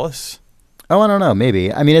Foster Wallace? Oh, I don't know.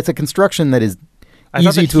 Maybe. I mean, it's a construction that is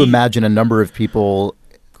easy to imagine a number of people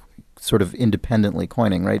sort of independently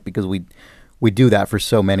coining, right? Because we do that for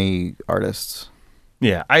so many artists.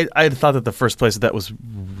 Yeah, I thought that the first place that was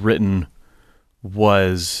written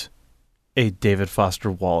was a David Foster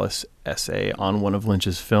Wallace essay on one of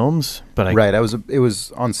Lynch's films, but it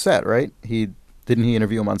was on set, right? Didn't he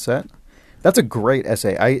interview him on set? That's a great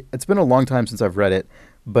essay. It's been a long time since I've read it,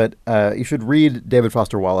 but you should read David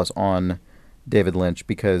Foster Wallace on David Lynch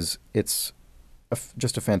because it's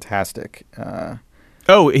just a fantastic. I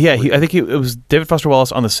think it was David Foster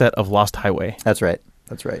Wallace on the set of Lost Highway. That's right.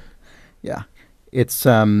 Yeah, it's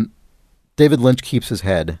David Lynch Keeps His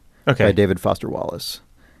Head by David Foster Wallace.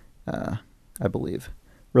 I believe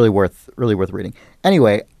really worth reading.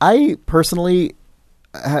 Anyway, I personally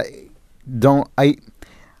I'm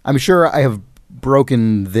sure I have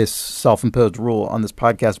broken this self-imposed rule on this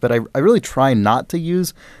podcast, but I really try not to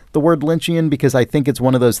use the word Lynchian because I think it's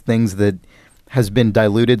one of those things that has been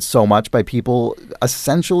diluted so much by people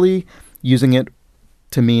essentially using it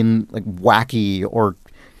to mean like wacky or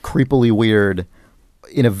creepily weird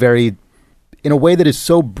in a way that is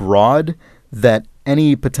so broad that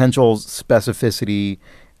any potential specificity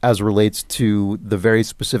as relates to the very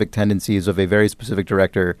specific tendencies of a very specific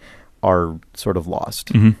director are sort of lost.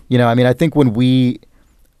 Mm-hmm. I mean, I think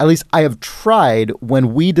at least I have tried,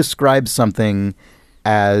 when we describe something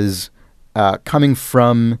as coming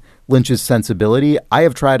from Lynch's sensibility, I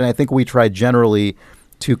have tried, and I think we tried generally,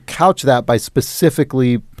 to couch that by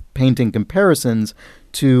specifically painting comparisons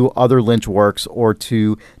to other Lynch works or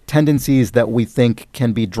to tendencies that we think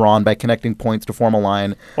can be drawn by connecting points to form a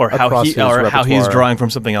line, or how he's drawing from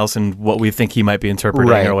something else and what we think he might be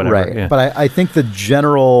interpreting or whatever. Right. Yeah. But I think the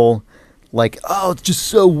general, like, oh, it's just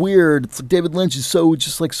so weird. It's like David Lynch is so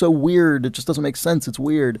weird. It just doesn't make sense. It's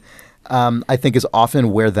weird. I think is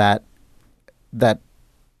often where that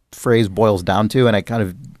phrase boils down to, and I kind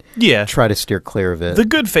of try to steer clear of it. The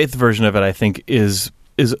good faith version of it, I think, is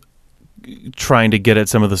trying to get at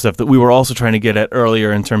some of the stuff that we were also trying to get at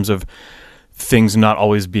earlier in terms of things not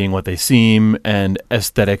always being what they seem and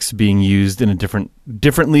aesthetics being used in a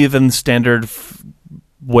differently than standard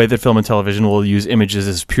way that film and television will use images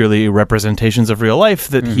as purely representations of real life,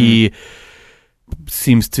 that he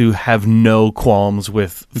seems to have no qualms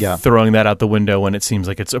with throwing that out the window when it seems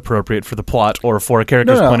like it's appropriate for the plot or for a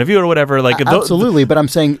character's point of view or whatever. Like absolutely, but I'm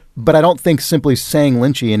saying, I don't think simply saying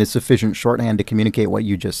Lynchian is sufficient shorthand to communicate what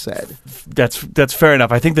you just said. That's fair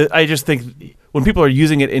enough. I just think when people are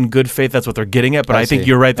using it in good faith, that's what they're getting at. But I think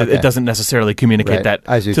you're right that it doesn't necessarily communicate that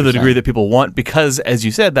to the degree that people want, because, as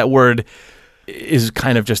you said, that word is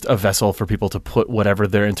kind of just a vessel for people to put whatever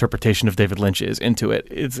their interpretation of David Lynch is into it.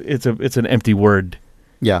 It's an empty word.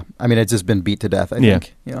 Yeah, I mean, it's just been beat to death, I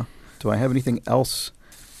think. Yeah. Do I have anything else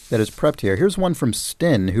that is prepped here? Here's one from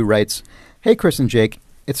Stin, who writes, "Hey, Chris and Jake,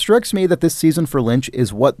 it strikes me that this season for Lynch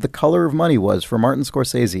is what The Color of Money was for Martin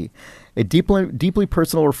Scorsese, a deeply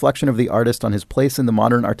personal reflection of the artist on his place in the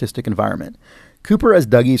modern artistic environment. Cooper as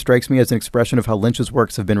Dougie strikes me as an expression of how Lynch's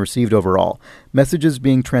works have been received overall, messages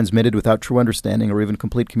being transmitted without true understanding or even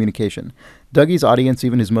complete communication. Dougie's audience,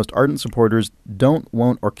 even his most ardent supporters, don't,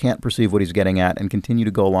 won't, or can't perceive what he's getting at and continue to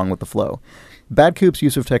go along with the flow. Bad Coop's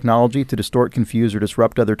use of technology to distort, confuse, or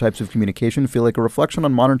disrupt other types of communication feel like a reflection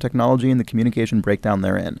on modern technology and the communication breakdown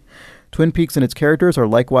therein. Twin Peaks and its characters are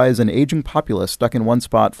likewise an aging populace stuck in one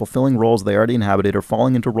spot, fulfilling roles they already inhabited or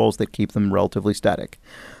falling into roles that keep them relatively static.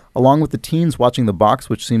 Along with the teens watching The Box,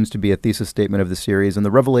 which seems to be a thesis statement of the series, and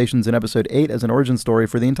the revelations in Episode 8 as an origin story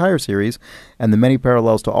for the entire series, and the many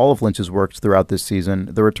parallels to all of Lynch's works throughout this season,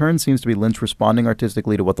 the return seems to be Lynch responding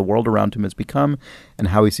artistically to what the world around him has become and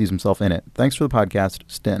how he sees himself in it. Thanks for the podcast,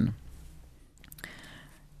 Stin."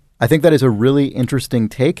 I think that is a really interesting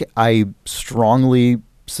take. I strongly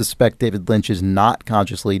suspect David Lynch is not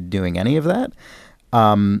consciously doing any of that,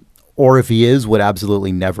 or if he is, would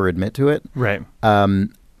absolutely never admit to it. Right.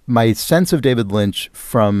 My sense of David Lynch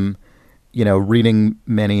from, reading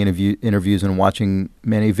many interviews and watching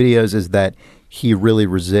many videos is that he really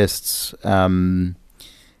resists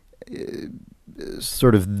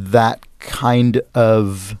sort of that kind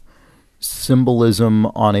of symbolism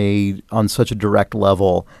on such a direct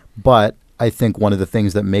level. But I think one of the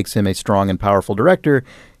things that makes him a strong and powerful director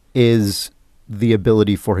is the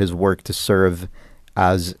ability for his work to serve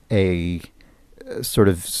as a sort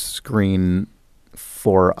of screen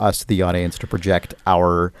for us, the audience, to project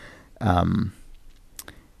our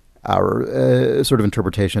sort of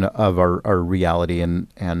interpretation of our reality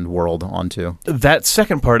and world onto. That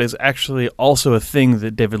second part is actually also a thing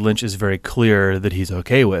that David Lynch is very clear that he's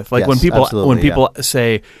okay with. Like, yes, when people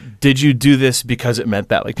say, "Did you do this because it meant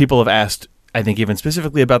that?" Like, people have asked, I think even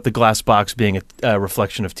specifically about the glass box being a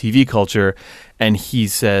reflection of TV culture, and he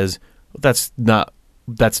says, that's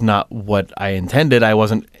not what I intended. I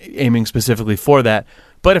wasn't aiming specifically for that.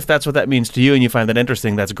 But if that's what that means to you and you find that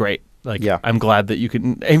interesting, that's great. Like, I'm glad that you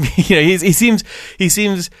can. He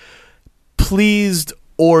seems pleased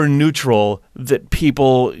or neutral that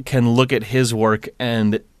people can look at his work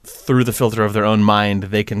and through the filter of their own mind,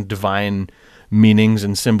 they can divine meanings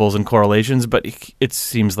and symbols and correlations. But it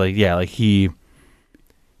seems like he's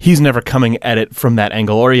never coming at it from that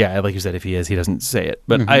angle. Or like you said, if he is, he doesn't say it.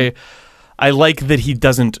 But I like that he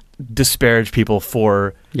doesn't disparage people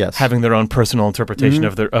for having their own personal interpretation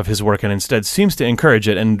of his work, and instead seems to encourage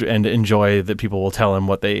it and enjoy that people will tell him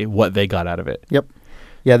what they got out of it. Yep.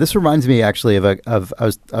 Yeah, this reminds me actually of I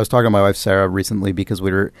was talking to my wife Sarah recently because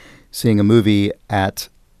we were seeing a movie at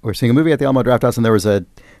were seeing a movie at the Alamo Drafthouse, and there was a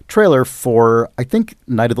trailer for, I think,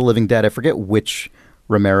 Night of the Living Dead. I forget which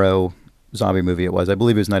Romero zombie movie it was. I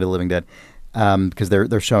believe it was Night of the Living Dead, because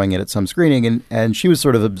they're showing it at some screening, and she was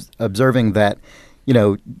sort of observing that,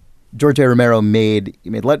 George A. Romero made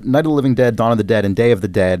Night of the Living Dead, Dawn of the Dead, and Day of the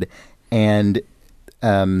Dead, and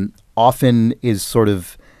often is sort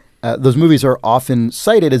of those movies are often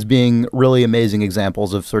cited as being really amazing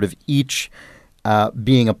examples of sort of each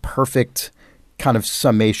being a perfect kind of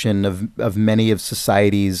summation of many of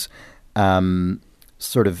society's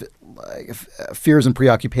sort of fears and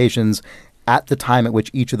preoccupations at the time at which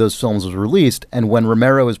each of those films was released. And when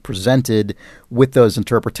Romero is presented with those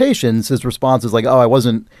interpretations, his response is like, "Oh, I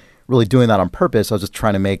wasn't really doing that on purpose. I was just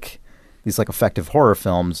trying to make these like effective horror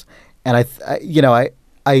films." And I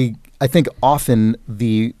think often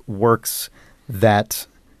the works that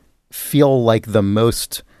feel like the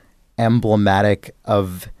most emblematic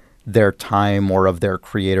of their time or of their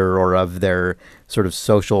creator or of their sort of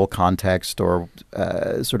social context or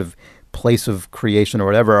sort of place of creation or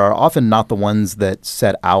whatever are often not the ones that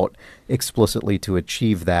set out explicitly to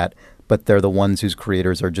achieve that, but they're the ones whose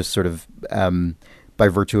creators are just sort of, by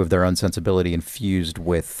virtue of their own sensibility, infused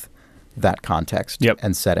with that context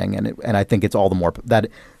and setting. And I think it's all the more that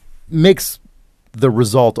makes the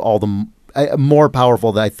result all the more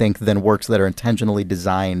powerful, I think, than works that are intentionally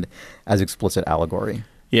designed as explicit allegory.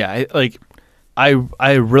 Yeah,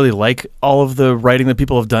 I really like all of the writing that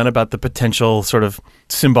people have done about the potential sort of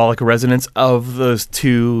symbolic resonance of those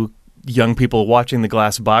two young people watching the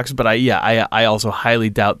glass box. But I also highly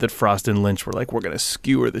doubt that Frost and Lynch were like, we're going to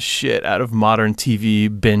skewer the shit out of modern TV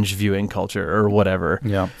binge viewing culture or whatever.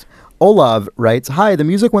 Yeah. Olav writes, "Hi, the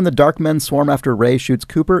music when the dark men swarm after Ray shoots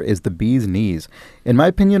Cooper is the bee's knees. In my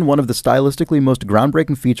opinion, one of the stylistically most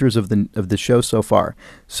groundbreaking features of the show so far.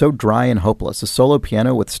 So dry and hopeless. A solo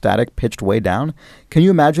piano with static pitched way down. Can you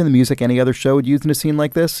imagine the music any other show would use in a scene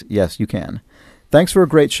like this? Yes, you can. Thanks for a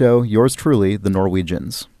great show. Yours truly, the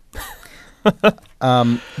Norwegians."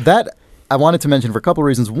 That I wanted to mention for a couple of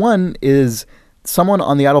reasons. One is someone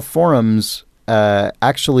on the Idle forums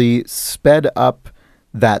actually sped up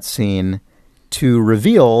that scene to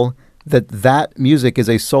reveal that music is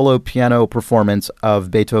a solo piano performance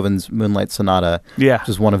of Beethoven's Moonlight Sonata, which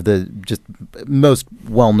is one of the just most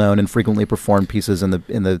well-known and frequently performed pieces in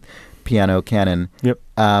the piano canon.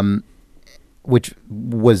 Which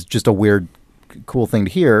was just a weird, cool thing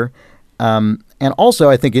to hear. And also,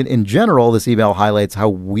 I think in general, this email highlights how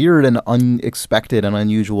weird and unexpected and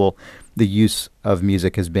unusual the use of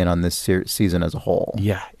music has been on this season as a whole.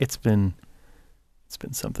 Yeah, it's been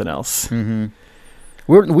something else. Mm-hmm.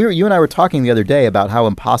 You and I were talking the other day about how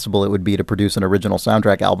impossible it would be to produce an original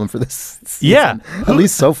soundtrack album for this season. Yeah. At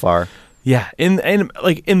least so far. Yeah. And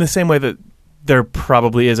like in the same way that there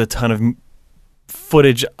probably is a ton of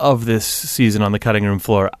footage of this season on the cutting room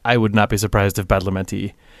floor, I would not be surprised if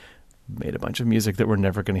Badalamenti made a bunch of music that we're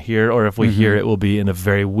never going to hear, or if we hear it will be in a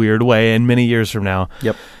very weird way and many years from now.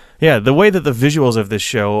 Yep. Yeah, the way that the visuals of this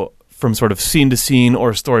show from sort of scene to scene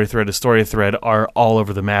or story thread to story thread are all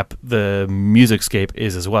over the map, the musicscape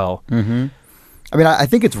is as well. Mm-hmm. I mean, I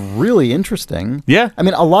think it's really interesting. Yeah. I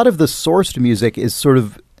mean, a lot of the sourced music is sort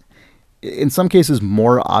of, in some cases,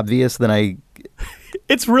 more obvious than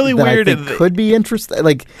it's really weird. I think could be interesting.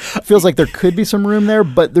 Like, feels like there could be some room there,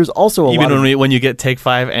 but there's also a lot even when you get Take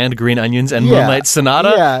 5 and Green Onions and Moonlight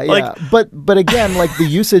Sonata. Yeah. But again, like the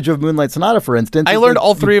usage of Moonlight Sonata, for instance. I learned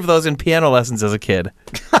all three of those in piano lessons as a kid.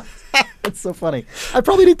 That's so funny. I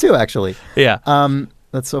probably did too, actually. Yeah.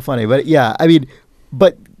 That's so funny. But yeah, I mean,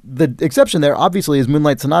 but the exception there obviously is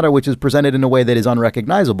Moonlight Sonata, which is presented in a way that is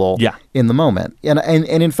unrecognizable in the moment. And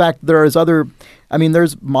in fact, there's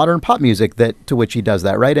modern pop music to which he does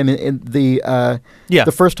that, right? I mean,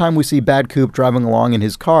 the first time we see Bad Coop driving along in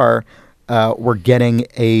his car, we're getting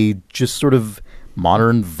a just sort of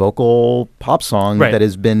modern vocal pop song that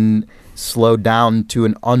has been slowed down to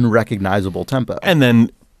an unrecognizable tempo. And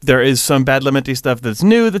then there is some Badalamenti stuff that's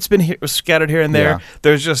new that's been scattered here and there. Yeah.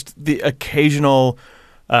 There's just the occasional,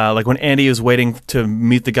 like when Andy is waiting to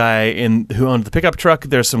meet the guy who owned the pickup truck,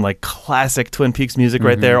 there's some like classic Twin Peaks music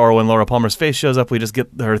right there. Or when Laura Palmer's face shows up, we just get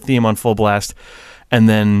her theme on full blast. And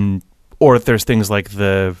then, or if there's things like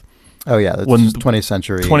the... Oh yeah, that's 20th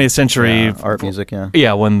century art music,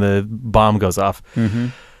 Yeah, when the bomb goes off. Mm-hmm.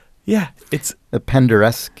 Yeah, it's...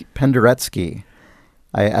 Penderecki.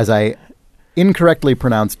 As I incorrectly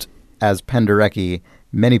pronounced as Penderecki,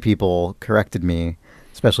 many people corrected me,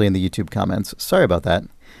 especially in the YouTube comments. Sorry about that.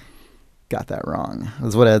 Got that wrong.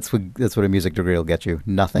 That's what a music degree will get you.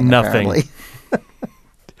 Nothing. Apparently.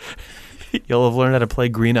 You'll have learned how to play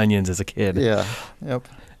Green Onions as a kid. Yeah. Yep.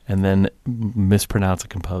 and then mispronounce a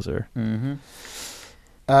composer.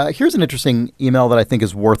 Here's an interesting email that I think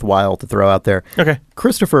is worthwhile to throw out there. Okay.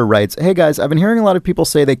 Christopher writes, "Hey guys, I've been hearing a lot of people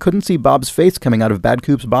say they couldn't see Bob's face coming out of Bad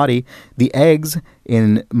Coop's body, the eggs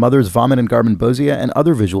in Mother's vomit and Garmonbozia, and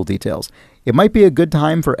other visual details. It might be a good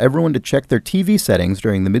time for everyone to check their TV settings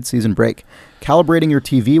during the mid-season break. Calibrating your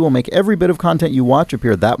TV will make every bit of content you watch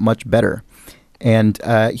appear that much better." And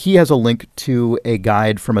he has a link to a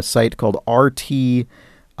guide from a site called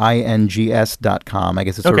RTINGS.com. I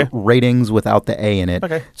guess it's sort of ratings without the A in it.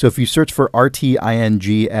 Okay. So if you search for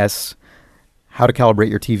RTINGS, how to calibrate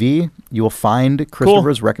your TV, you will find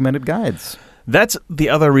Christopher's recommended guides. That's the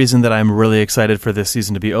other reason that I'm really excited for this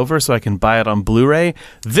season to be over, so I can buy it on Blu-ray.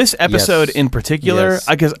 This episode in particular,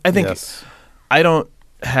 because I think I don't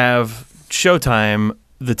have Showtime,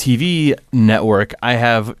 the TV network. I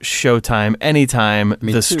have Showtime Anytime,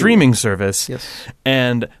 streaming service. Yes.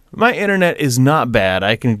 And my internet is not bad.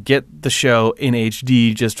 I can get the show in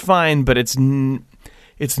HD just fine, but it's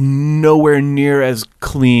nowhere near as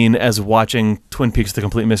clean as watching Twin Peaks: The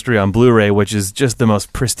Complete Mystery on Blu-ray, which is just the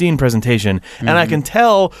most pristine presentation. And I can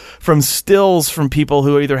tell from stills from people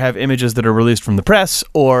who either have images that are released from the press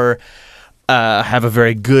or have a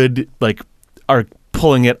very good, are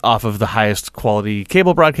pulling it off of the highest quality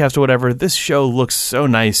cable broadcast or whatever. This show looks so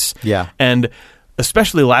nice. Yeah. And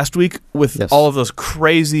especially last week with all of those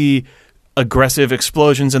crazy aggressive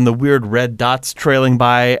explosions and the weird red dots trailing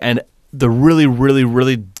by and the really, really,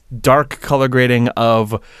 really dark color grading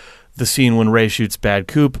of the scene when Ray shoots Bad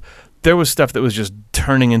Coop. There was stuff that was just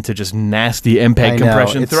turning into just nasty MPEG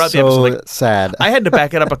compression throughout the episode. Sad. I had to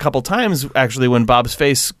back it up a couple times actually when Bob's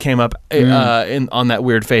face came up on that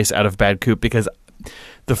weird face out of Bad Coop, because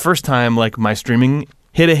the first time my streaming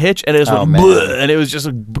hit a hitch and it was and it was just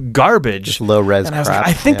garbage. Just low res and I was crap.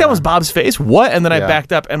 I think that was Bob's face. What? And then I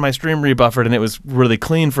backed up and my stream rebuffered and it was really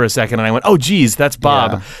clean for a second and I went, oh geez, that's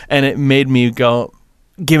Bob. Yeah. And it made me go,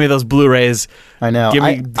 give me those Blu-rays. I know. Give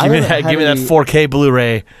me that 4K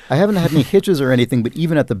Blu-ray. I haven't had any hitches or anything, but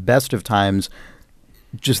even at the best of times,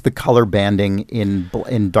 just the color banding in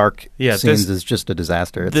dark scenes is just a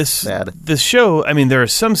disaster. It's sad. This show, I mean, there are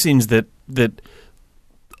some scenes that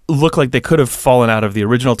look like they could have fallen out of the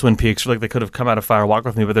original Twin Peaks, or like they could have come out of Fire Walk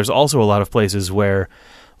With Me, but there's also a lot of places where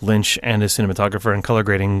Lynch and his cinematographer and color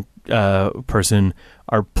grading person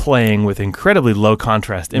are playing with incredibly low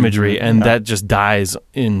contrast imagery, and that just dies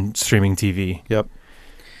in streaming TV. Yep.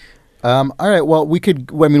 All right. Well, we could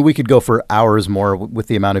go for hours more with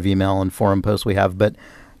the amount of email and forum posts we have, but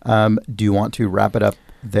do you want to wrap it up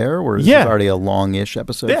there, or is this already a long-ish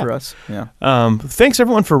episode for us? Yeah. Thanks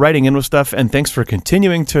everyone for writing in with stuff, and thanks for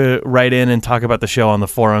continuing to write in and talk about the show on the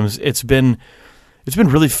forums. It's been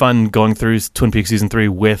really fun going through Twin Peaks season 3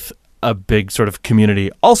 with a big sort of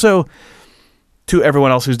community. Also, to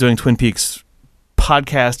everyone else who's doing Twin Peaks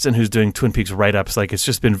podcasts and who's doing Twin Peaks write-ups,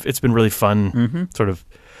 it's been really fun, sort of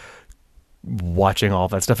watching all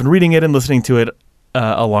that stuff and reading it and listening to it.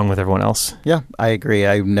 Along with everyone else. Yeah, I agree.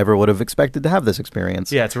 I never would have expected to have this experience.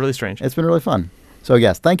 Yeah, it's really strange. It's been really fun. So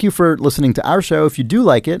yes, thank you for listening to our show. If you do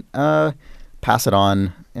like it, pass it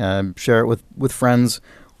on, share it with friends.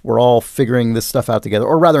 We're all figuring this stuff out together,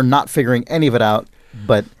 or rather not figuring any of it out,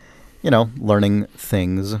 but, learning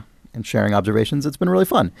things and sharing observations. It's been really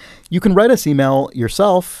fun. You can write us email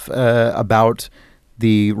yourself about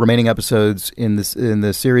the remaining episodes in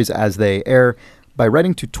the series as they air, by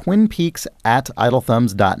writing to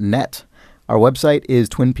twinpeaks@idlethumbs.net. Our website is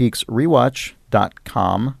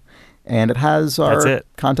twinpeaksrewatch.com, and it has our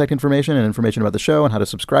contact information and information about the show and how to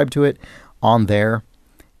subscribe to it on there.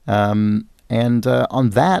 And on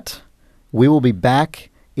that, we will be back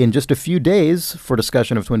in just a few days for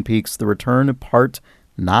discussion of Twin Peaks: The Return, Part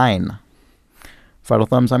 9. For Idle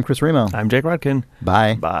Thumbs, I'm Chris Remo. I'm Jake Rodkin.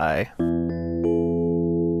 Bye. Bye.